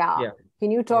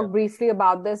 Can you talk briefly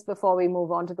about this before we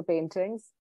move on to the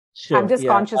paintings? Sure. I'm just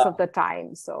conscious of the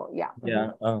time. So,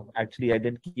 actually, I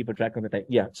didn't keep a track of the time.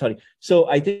 Sorry. So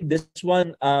I think this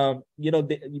one,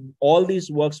 all these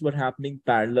works were happening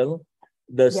parallel.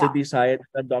 The Siddhi side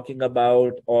I'm talking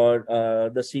about, or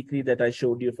the Sikri that I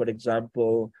showed you, for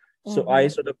example. So I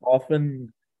sort of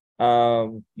often,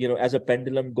 as a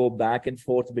pendulum, go back and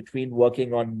forth between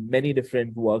working on many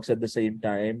different works at the same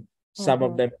time. Some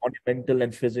of them monumental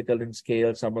and physical in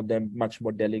scale, some of them much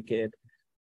more delicate.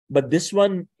 But this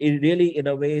one, it really, in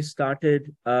a way,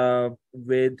 started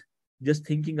with just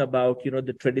thinking about,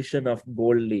 the tradition of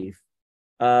gold leaf,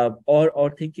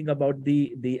 or thinking about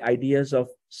the ideas of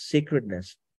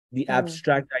sacredness, the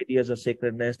abstract ideas of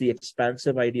sacredness, the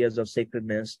expansive ideas of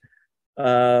sacredness,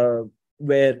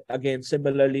 where, again,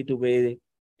 similarly to way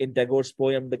in Tagore's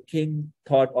poem, the king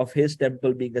thought of his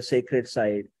temple being a sacred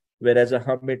site, whereas a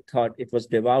hermit thought it was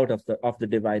devout of the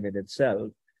divine in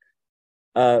itself.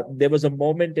 There was a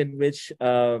moment in which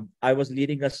I was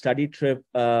leading a study trip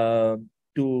to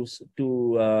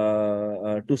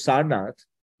Sarnath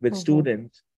with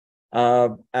students,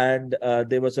 and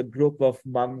there was a group of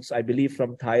monks, I believe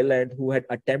from Thailand, who had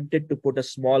attempted to put a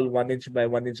small 1-inch by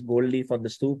 1-inch gold leaf on the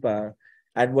stupa,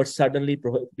 and were suddenly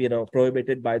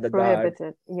prohibited by the guard.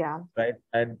 Right,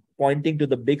 and pointing to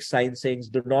the big sign saying,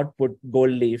 "Do not put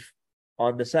gold leaf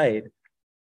on the side."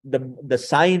 The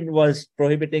sign was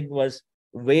prohibiting was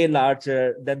way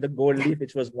larger than the gold leaf,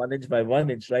 which was 1-inch by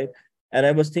 1-inch, right? And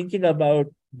I was thinking about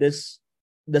this,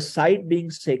 the site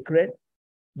being sacred,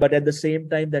 but at the same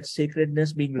time, that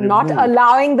sacredness being removed. Not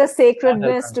allowing the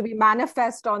sacredness to be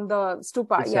manifest on the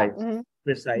stupa.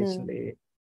 Precisely.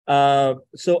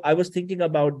 So I was thinking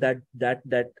about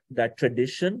that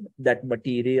tradition, that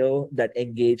material, that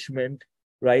engagement,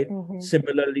 right?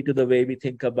 Similarly to the way we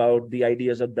think about the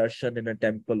ideas of darshan in a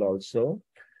temple also.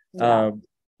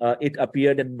 It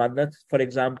appeared in Manath, for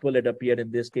example. It appeared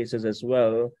in these cases as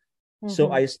well.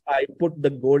 So I put the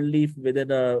gold leaf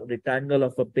within a rectangle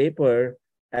of a paper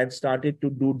and started to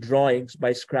do drawings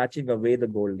by scratching away the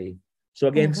gold leaf. So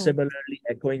again, similarly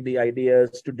echoing the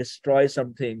ideas to destroy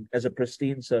something as a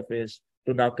pristine surface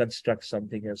to now construct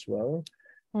something as well.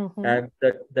 And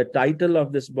the title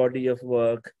of this body of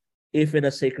work, If in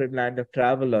a Sacred Land of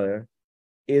Traveler,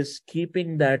 is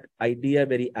keeping that idea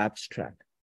very abstract.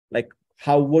 Like,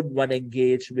 how would one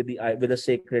engage with a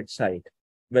sacred site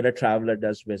when a traveler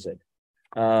does visit?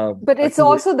 But it's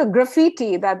also the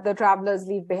graffiti that the travelers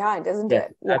leave behind, isn't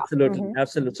it? Yeah. Absolutely,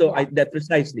 absolutely. So that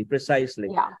precisely.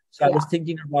 Yeah. So I was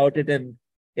thinking about it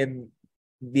in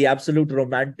the absolute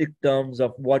romantic terms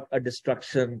of what a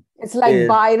destruction. It's like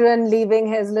Byron leaving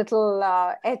his little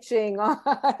etching or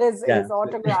his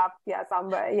autograph,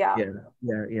 somewhere. Yeah,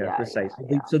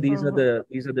 precisely. So these are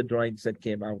the drawings that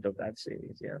came out of that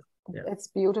series. Yeah. It's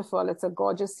beautiful. It's a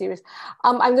gorgeous series.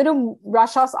 I'm going to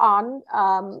rush us on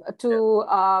to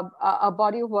a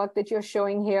body of work that you're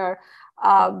showing here,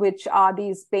 which are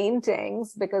these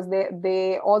paintings, because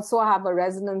they also have a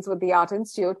resonance with the Art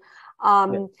Institute.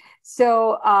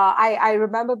 So I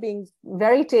remember being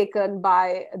very taken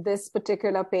by this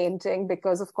particular painting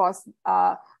because, of course,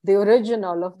 the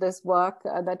original of this work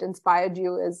that inspired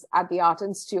you is at the Art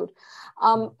Institute.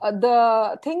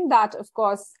 The thing that, of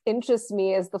course, interests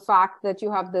me is the fact that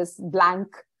you have this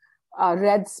blank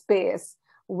red space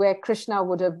where Krishna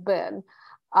would have been.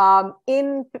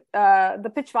 In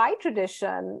the Pichwai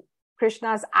tradition,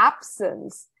 Krishna's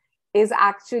absence is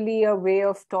actually a way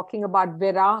of talking about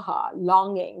viraha,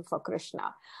 longing for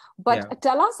Krishna. But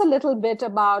tell us a little bit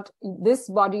about this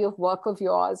body of work of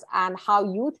yours and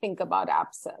how you think about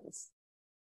absence.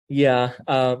 Yeah.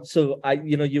 So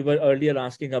you were earlier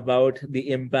asking about the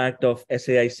impact of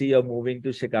SAIC or moving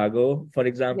to Chicago, for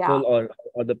example,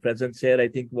 or the presence here, I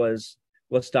think was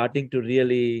starting to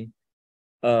really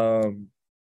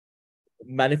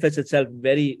manifest itself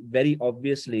very, very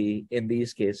obviously in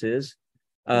these cases.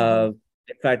 In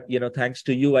fact, thanks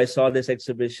to you, I saw this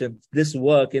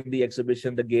work in the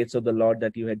exhibition, The Gates of the Lord,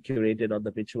 that you had curated on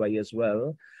the Pichwai as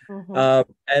well.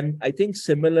 And I think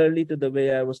similarly to the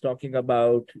way I was talking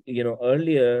about,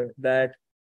 earlier, that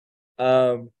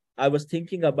I was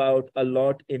thinking about a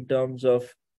lot in terms of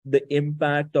the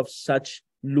impact of such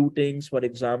lootings, for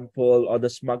example, or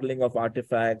the smuggling of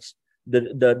artifacts,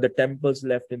 the temples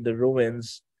left in the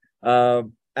ruins,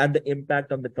 and the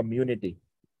impact on the community.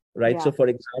 Right. So, for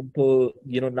example,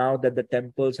 now that the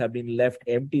temples have been left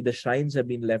empty, the shrines have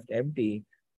been left empty,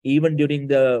 even during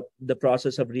the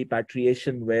process of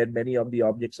repatriation, where many of the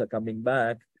objects are coming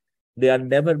back, they are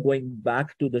never going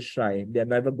back to the shrine. They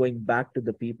are never going back to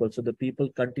the people. So the people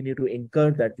continue to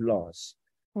incur that loss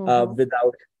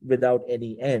without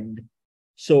any end.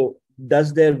 So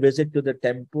does their visit to the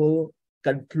temple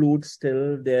conclude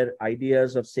still their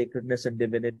ideas of sacredness and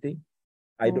divinity?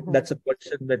 That's a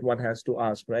question that one has to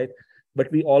ask, right?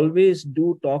 But we always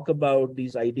do talk about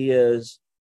these ideas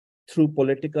through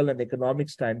political and economic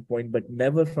standpoint, but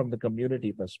never from the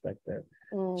community perspective.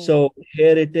 So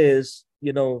here it is,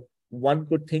 one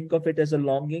could think of it as a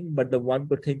longing, but the one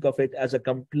could think of it as a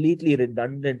completely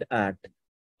redundant act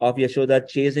of Yashoda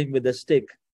chasing with a stick,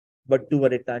 but to a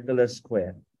rectangular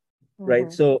square,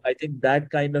 right? So I think that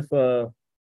kind of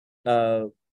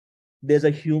there's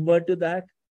a humor to that.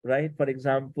 Right. For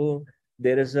example,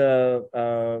 there is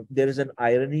an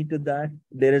irony to that.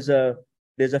 There's a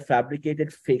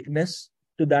fabricated fakeness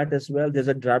to that as well. There's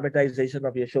a dramatization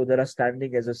of Yashodhara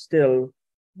standing as a still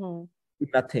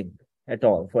nothing at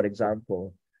all, for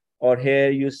example. Or here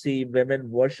you see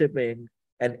women worshipping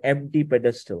an empty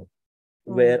pedestal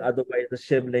where otherwise the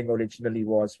Shivling originally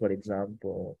was, for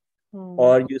example.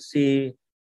 Or you see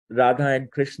Radha and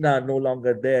Krishna are no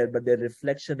longer there, but their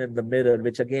reflection in the mirror,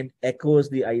 which again echoes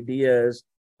the ideas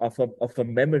of a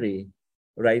memory,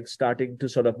 right? Starting to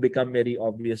sort of become very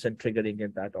obvious and triggering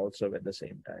in that also at the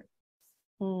same time.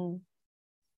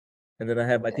 And then I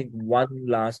have, I think, one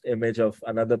last image of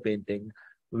another painting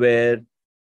where,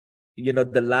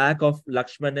 the lack of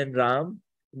Lakshman and Ram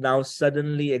now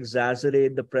suddenly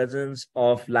exaggerate the presence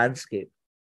of landscape.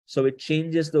 So it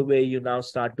changes the way you now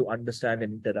start to understand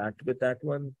and interact with that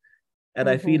one. And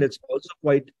I feel it's also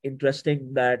quite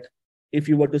interesting that if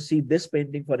you were to see this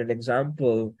painting for an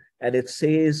example, and it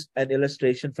says an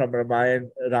illustration from Ramayana,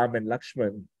 Ram and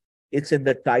Lakshman, it's in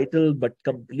the title, but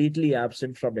completely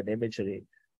absent from an imagery.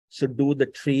 So do the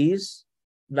trees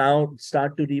now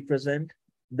start to represent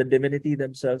the divinity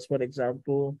themselves, for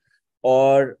example,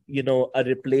 or, a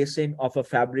replacing of a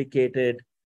fabricated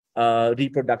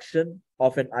reproduction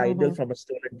of an idol from a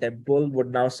stolen temple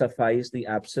would now suffice the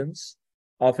absence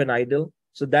of an idol.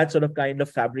 So that sort of kind of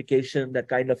fabrication, that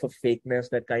kind of a fakeness,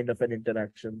 that kind of an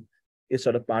interaction is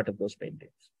sort of part of those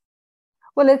paintings.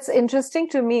 Well, it's interesting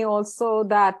to me also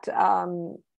that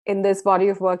in this body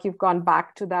of work, you've gone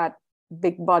back to that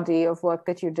big body of work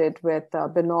that you did with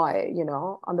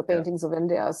Binoy, on the paintings of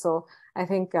India. So I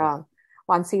think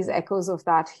one sees echoes of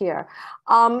that here.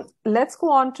 Let's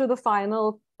go on to the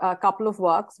final couple of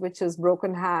works, which is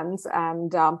Broken Hands.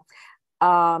 And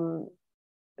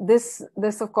this,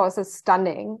 of course, is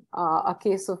stunning, a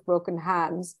case of broken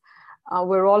hands.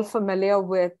 We're all familiar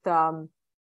with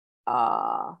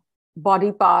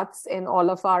body parts in all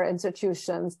of our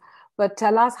institutions, but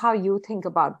tell us how you think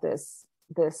about this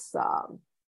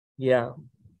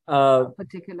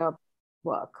particular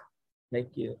work.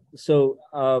 Thank you. So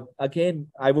again,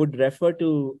 I would refer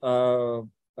to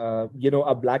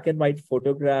a black and white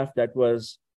photograph that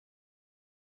was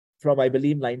from, I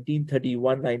believe,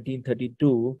 1931,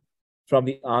 1932, from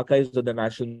the archives of the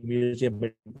National Museum.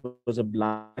 It was a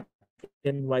black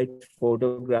and white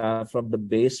photograph from the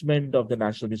basement of the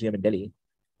National Museum in Delhi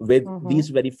with these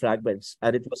very fragments,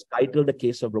 and it was titled "The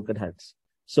Case of Broken Hands."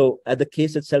 So, at the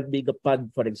case itself being a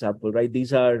pun, for example, right?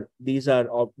 These are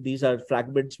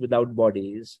fragments without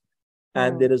bodies,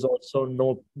 and there is also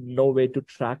no way to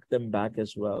track them back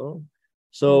as well.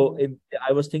 So,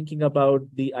 I was thinking about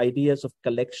the ideas of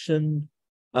collection,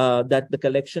 that the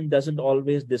collection doesn't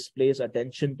always displays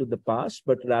attention to the past,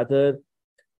 but rather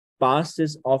past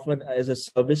is often as a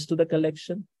service to the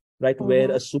collection, right? Where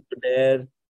a souvenir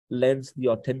lends the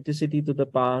authenticity to the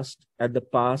past, and the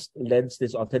past lends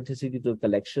this authenticity to the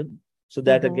collection. So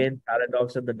that again,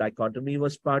 paradox and the dichotomy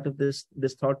was part of this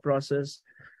thought process.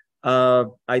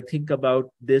 I think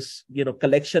about this,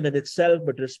 collection in itself,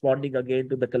 but responding again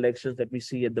to the collections that we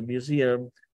see at the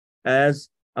museum as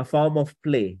a form of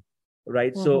play,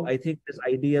 right? So I think these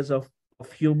ideas of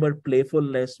humor,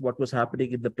 playfulness, what was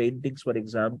happening in the paintings, for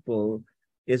example,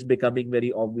 is becoming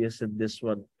very obvious in this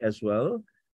one as well.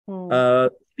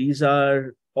 These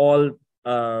are all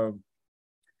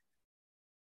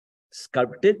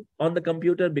sculpted on the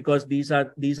computer, because these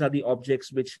are the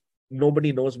objects which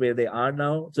nobody knows where they are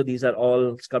now. So these are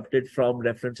all sculpted from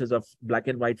references of black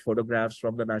and white photographs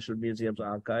from the National Museum's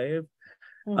archive.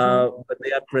 But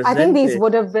they are presented. I think these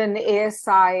would have been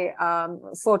ASI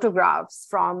photographs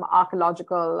from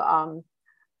archaeological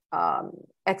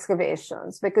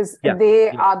excavations, because they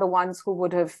are the ones who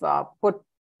would have put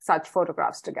such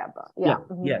photographs together. So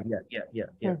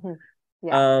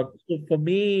for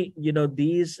me,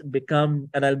 these become,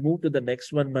 and I'll move to the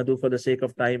next one, Madhu, for the sake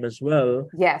of time as well.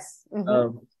 Yes.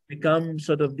 Become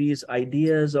sort of these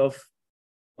ideas of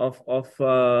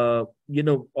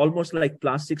almost like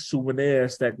plastic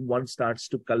souvenirs that one starts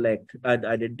to collect and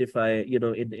identify,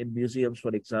 in museums,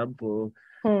 for example.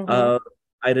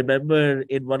 I remember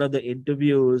in one of the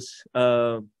interviews,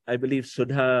 I believe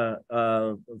Sudha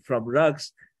from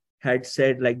Rugs had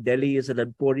said, like, Delhi is an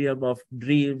emporium of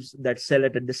dreams that sell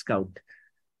at a discount,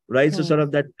 right? So sort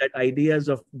of that ideas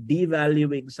of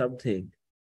devaluing something.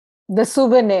 The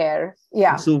souvenir,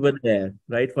 Souvenir,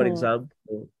 right? For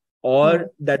example,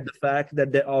 or that the fact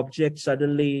that the object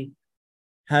suddenly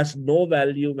has no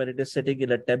value when it is sitting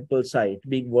in a temple site,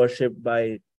 being worshipped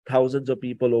by thousands of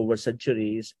people over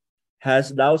centuries,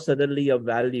 has now suddenly a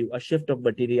value, a shift of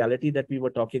materiality that we were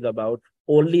talking about,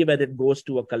 only when it goes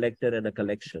to a collector and a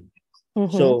collection.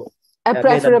 So,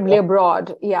 preferably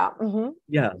abroad.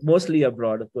 Mostly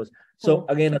abroad, of course. So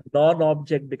again, a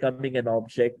non-object becoming an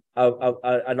object,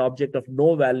 an object of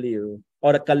no value,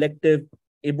 or a collective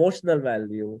emotional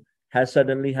value,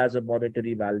 suddenly has a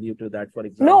monetary value to that, for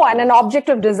example. No, and an object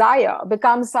of desire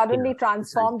becomes suddenly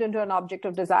transformed into an object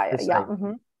of desire.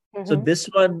 So this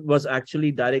one was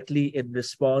actually directly in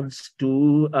response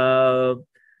to the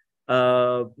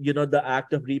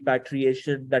act of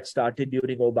repatriation that started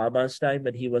during Obama's time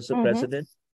when he was the president,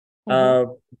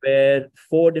 where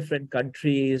 4 different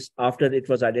countries, after it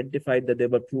was identified that they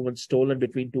were proven stolen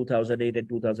between 2008 and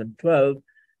 2012,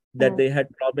 that they had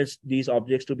promised these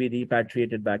objects to be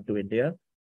repatriated back to India.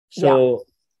 So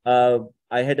I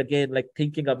had, again, like,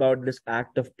 thinking about this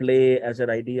act of play as an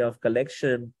idea of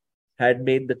collection, had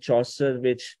made the Chaucer,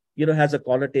 which, has a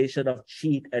connotation of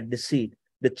cheat and deceit,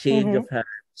 the change of hands.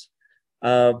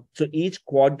 So each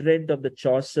quadrant of the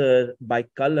Chaucer by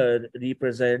color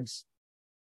represents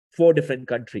 4 different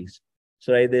countries.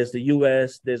 So there's the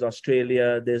US, there's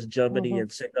Australia, there's Germany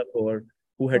and Singapore,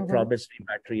 who had promised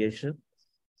repatriation.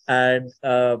 And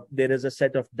there is a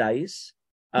set of dice,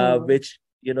 which,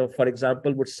 for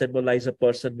example, would symbolize a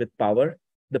person with power.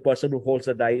 The person who holds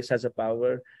the dice has a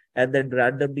power, and then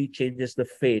randomly changes the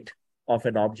fate of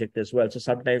an object as well. So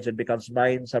sometimes it becomes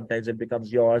mine, sometimes it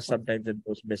becomes yours, sometimes it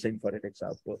goes missing, for an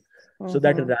example. So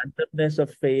that randomness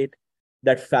of fate,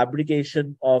 that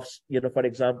fabrication of, for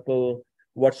example,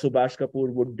 what Subhash Kapoor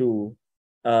would do,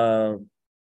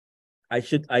 I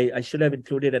should have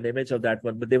included an image of that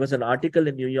one, but there was an article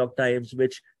in New York Times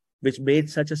which made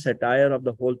such a satire of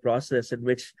the whole process, in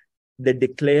which they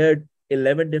declared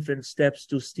 11 different steps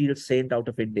to steal Saint out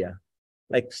of India,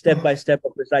 like step by step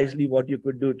of precisely what you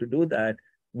could do to do that.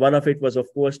 One of it was, of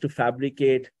course, to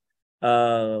fabricate,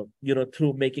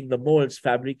 through making the molds,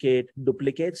 fabricate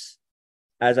duplicates,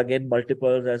 as again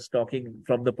multiples, as talking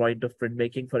from the point of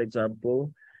printmaking, for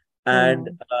example. And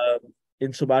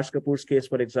in Subhash Kapoor's case,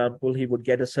 for example, he would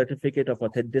get a certificate of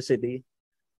authenticity,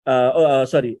 a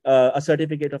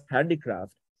certificate of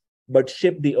handicraft, but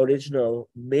ship the original,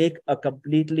 make a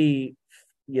completely,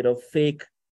 fake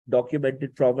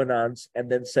documented provenance,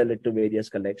 and then sell it to various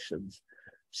collections.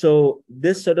 So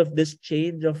this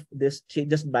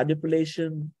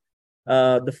manipulation,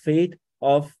 the fate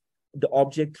of the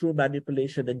object through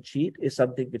manipulation and cheat is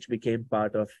something which became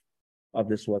part of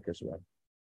this work as well.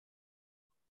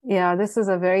 Yeah, this is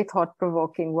a very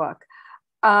thought-provoking work.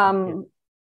 So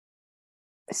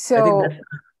I think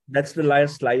that's the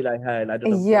last slide I had. I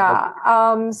don't know. Yeah.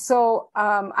 I'm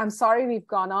sorry we've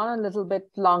gone on a little bit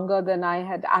longer than I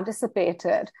had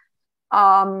anticipated.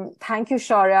 Thank you,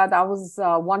 Shaurya. That was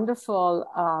a wonderful,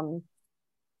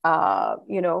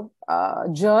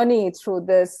 journey through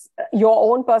this,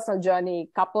 your own personal journey,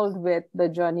 coupled with the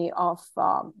journey of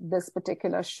this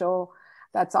particular show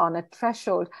that's on a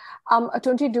threshold.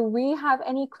 Tunti, do we have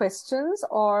any questions,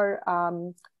 or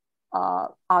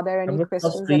are there any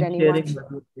questions that anyone?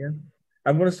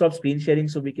 I'm going to stop screen sharing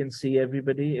so we can see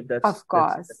everybody. If that's of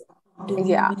course,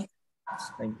 yeah. Thank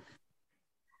you.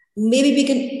 Maybe we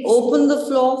can open the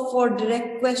floor for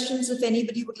direct questions if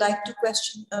anybody would like to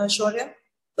question Shaurya.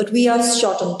 But we are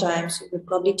short on time, so we'll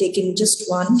probably take in just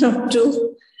one or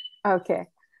two. Okay.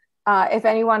 If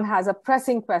anyone has a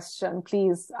pressing question,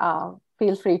 please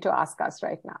feel free to ask us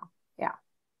right now. Yeah.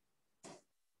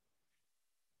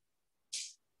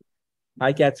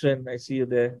 Hi, Catherine. I see you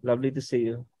there. Lovely to see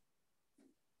you.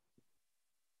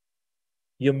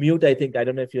 You're mute, I think. I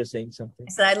don't know if you're saying something.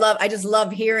 I just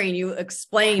love hearing you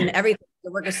explain everything. The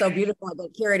work is so beautiful. I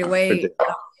get carried away.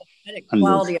 The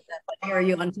quality of that. I hear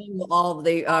you untangle all of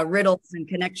the riddles and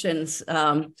connections.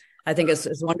 I think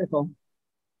it's wonderful.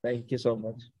 Thank you so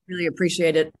much. Really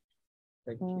appreciate it.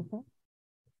 Thank you.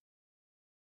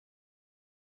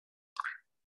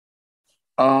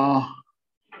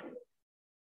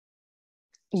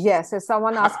 Yes, is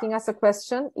someone asking us a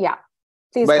question? Yeah,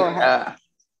 please go ahead.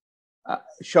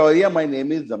 Shaurya, my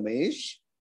name is Ramesh.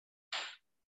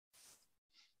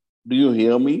 Do you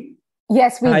hear me?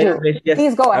 Yes, we do. Ramesh, yes.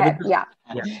 Please go ahead. Yeah.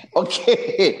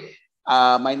 Okay.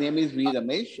 My name is V.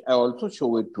 Ramesh. I also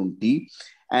show it Tunti.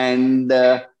 And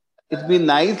it's been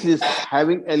nice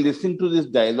listening to this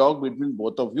dialogue between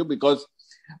both of you, because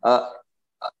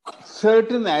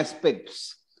certain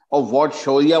aspects of what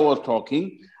Shaurya was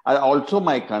talking are also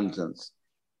my concerns.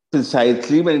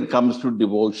 Precisely when it comes to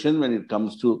devotion, when it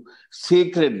comes to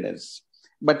sacredness.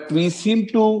 But we seem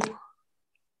to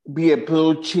be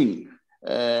approaching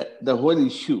the whole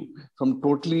issue from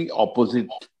totally opposite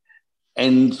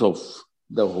ends of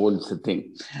the whole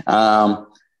thing.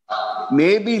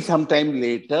 Maybe sometime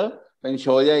later, when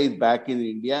Shaurya is back in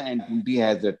India and Tunti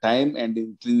has the time and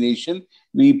inclination,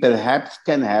 we perhaps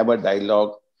can have a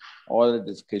dialogue or a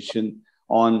discussion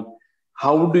on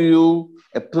how do you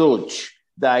approach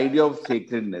the idea of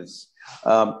sacredness.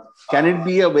 Can it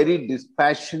be a very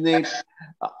dispassionate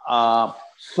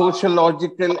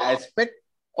sociological aspect,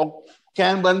 or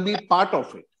can one be part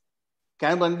of it?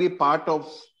 Can one be part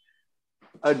of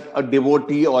a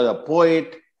devotee or a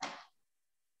poet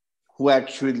who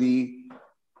actually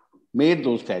made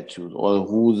those statues, or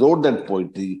who wrote that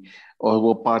poetry, or who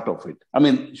were part of it? I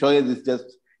mean, Shaurya, this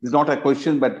is not a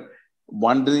question, but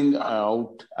wondering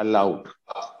out aloud.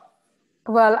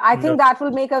 Well, I think that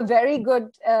will make a very good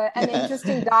and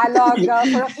interesting dialogue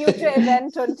for a future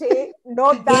event, Tunti.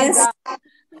 Note that. Yes,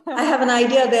 I have an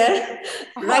idea there,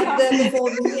 right there before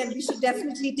me, and we should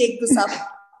definitely take this up.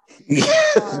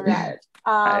 All right.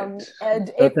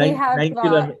 And if we have... Thank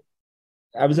you.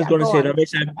 I was just going to say,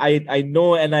 Ramesh, I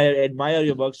know and I admire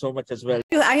your work so much as well.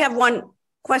 I have one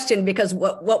question, because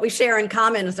what we share in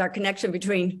common is our connection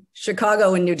between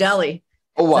Chicago and New Delhi.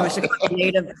 Oh, wow. I'm a Chicago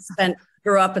native,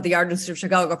 grew up at the Art Institute of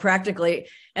Chicago practically.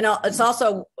 And it's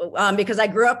also because I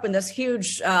grew up in this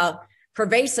huge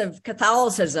pervasive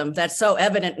Catholicism that's so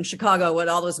evident in Chicago, with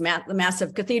all those the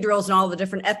massive cathedrals and all the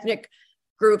different ethnic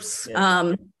groups.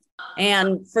 Yeah.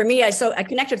 And for me, I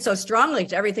connected so strongly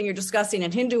to everything you're discussing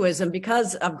in Hinduism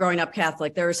because of growing up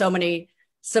Catholic. There are so many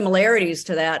similarities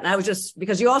to that. And I was just,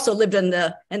 because you also lived in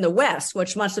the West,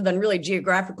 which must have been really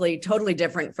geographically totally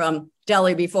different from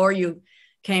Delhi before you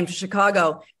came to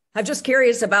Chicago. I'm just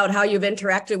curious about how you've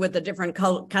interacted with the different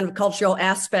kind of cultural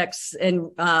aspects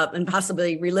and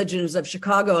possibly religions of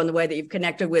Chicago and the way that you've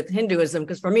connected with Hinduism.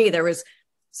 Because for me, there was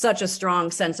such a strong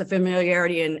sense of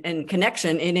familiarity and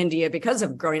connection in India because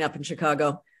of growing up in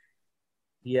Chicago.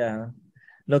 Yeah.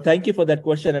 No, thank you for that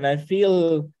question. And I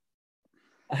feel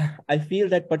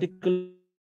that particularly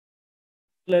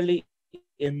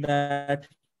in that,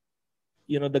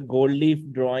 the gold leaf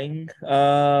drawing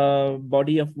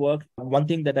body of work. One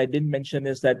thing that I didn't mention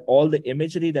is that all the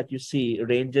imagery that you see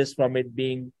ranges from it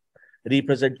being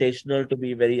representational to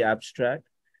be very abstract.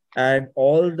 And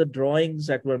all the drawings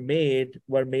that were made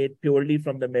purely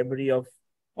from the memory of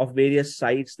various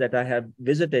sites that I have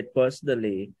visited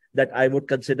personally that I would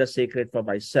consider sacred for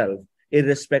myself,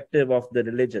 irrespective of the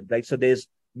religion. Right? So there's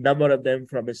a number of them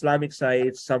from Islamic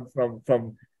sites, some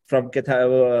from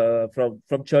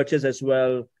churches as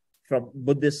well, from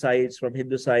Buddhist sites, from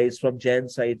Hindu sites, from Jain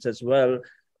sites as well.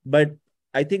 But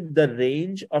I think the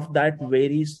range of that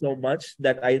varies so much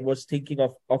that I was thinking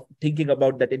of thinking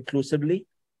about that inclusively,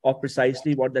 of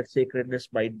precisely what that sacredness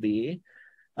might be.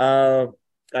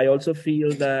 I also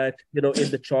feel that, in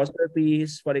the Chaucer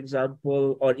piece, for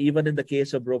example, or even in the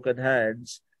case of Broken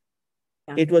Hands,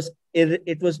 it was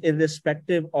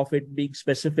irrespective of it being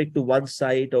specific to one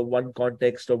site or one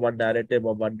context or one narrative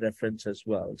or one reference as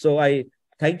well. So I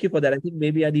thank you for that. I think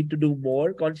maybe I need to do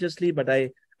more consciously, but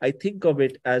I think of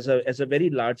it as a very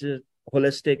larger,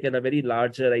 holistic and a very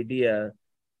larger idea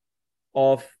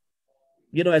of,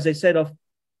 as I said, of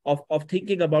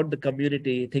thinking about the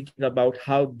community, thinking about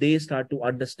how they start to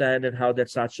understand and how that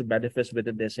starts to manifest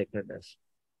within their sacredness.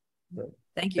 So,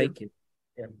 thank you. Thank you.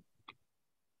 Yeah.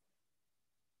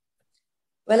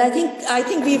 Well, I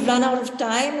think we've run out of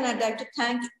time, and I'd like to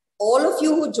thank all of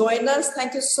you who joined us.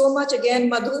 Thank you so much again,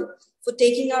 Madhu, for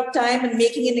taking our time and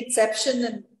making an exception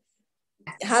and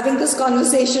having this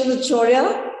conversation with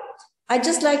Shaurya. I'd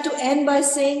just like to end by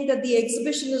saying that the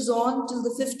exhibition is on till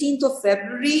the 15th of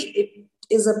February. It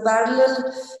is a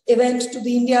parallel event to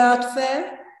the India Art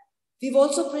Fair. We've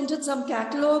also printed some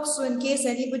catalogs, so in case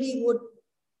anybody would,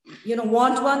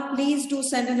 want one, please do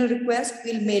send in a request.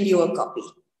 We'll mail you a copy.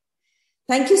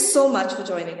 Thank you so much for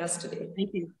joining us today.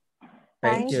 Thank you.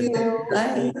 Thank you.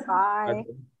 Bye. Bye.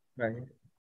 Bye.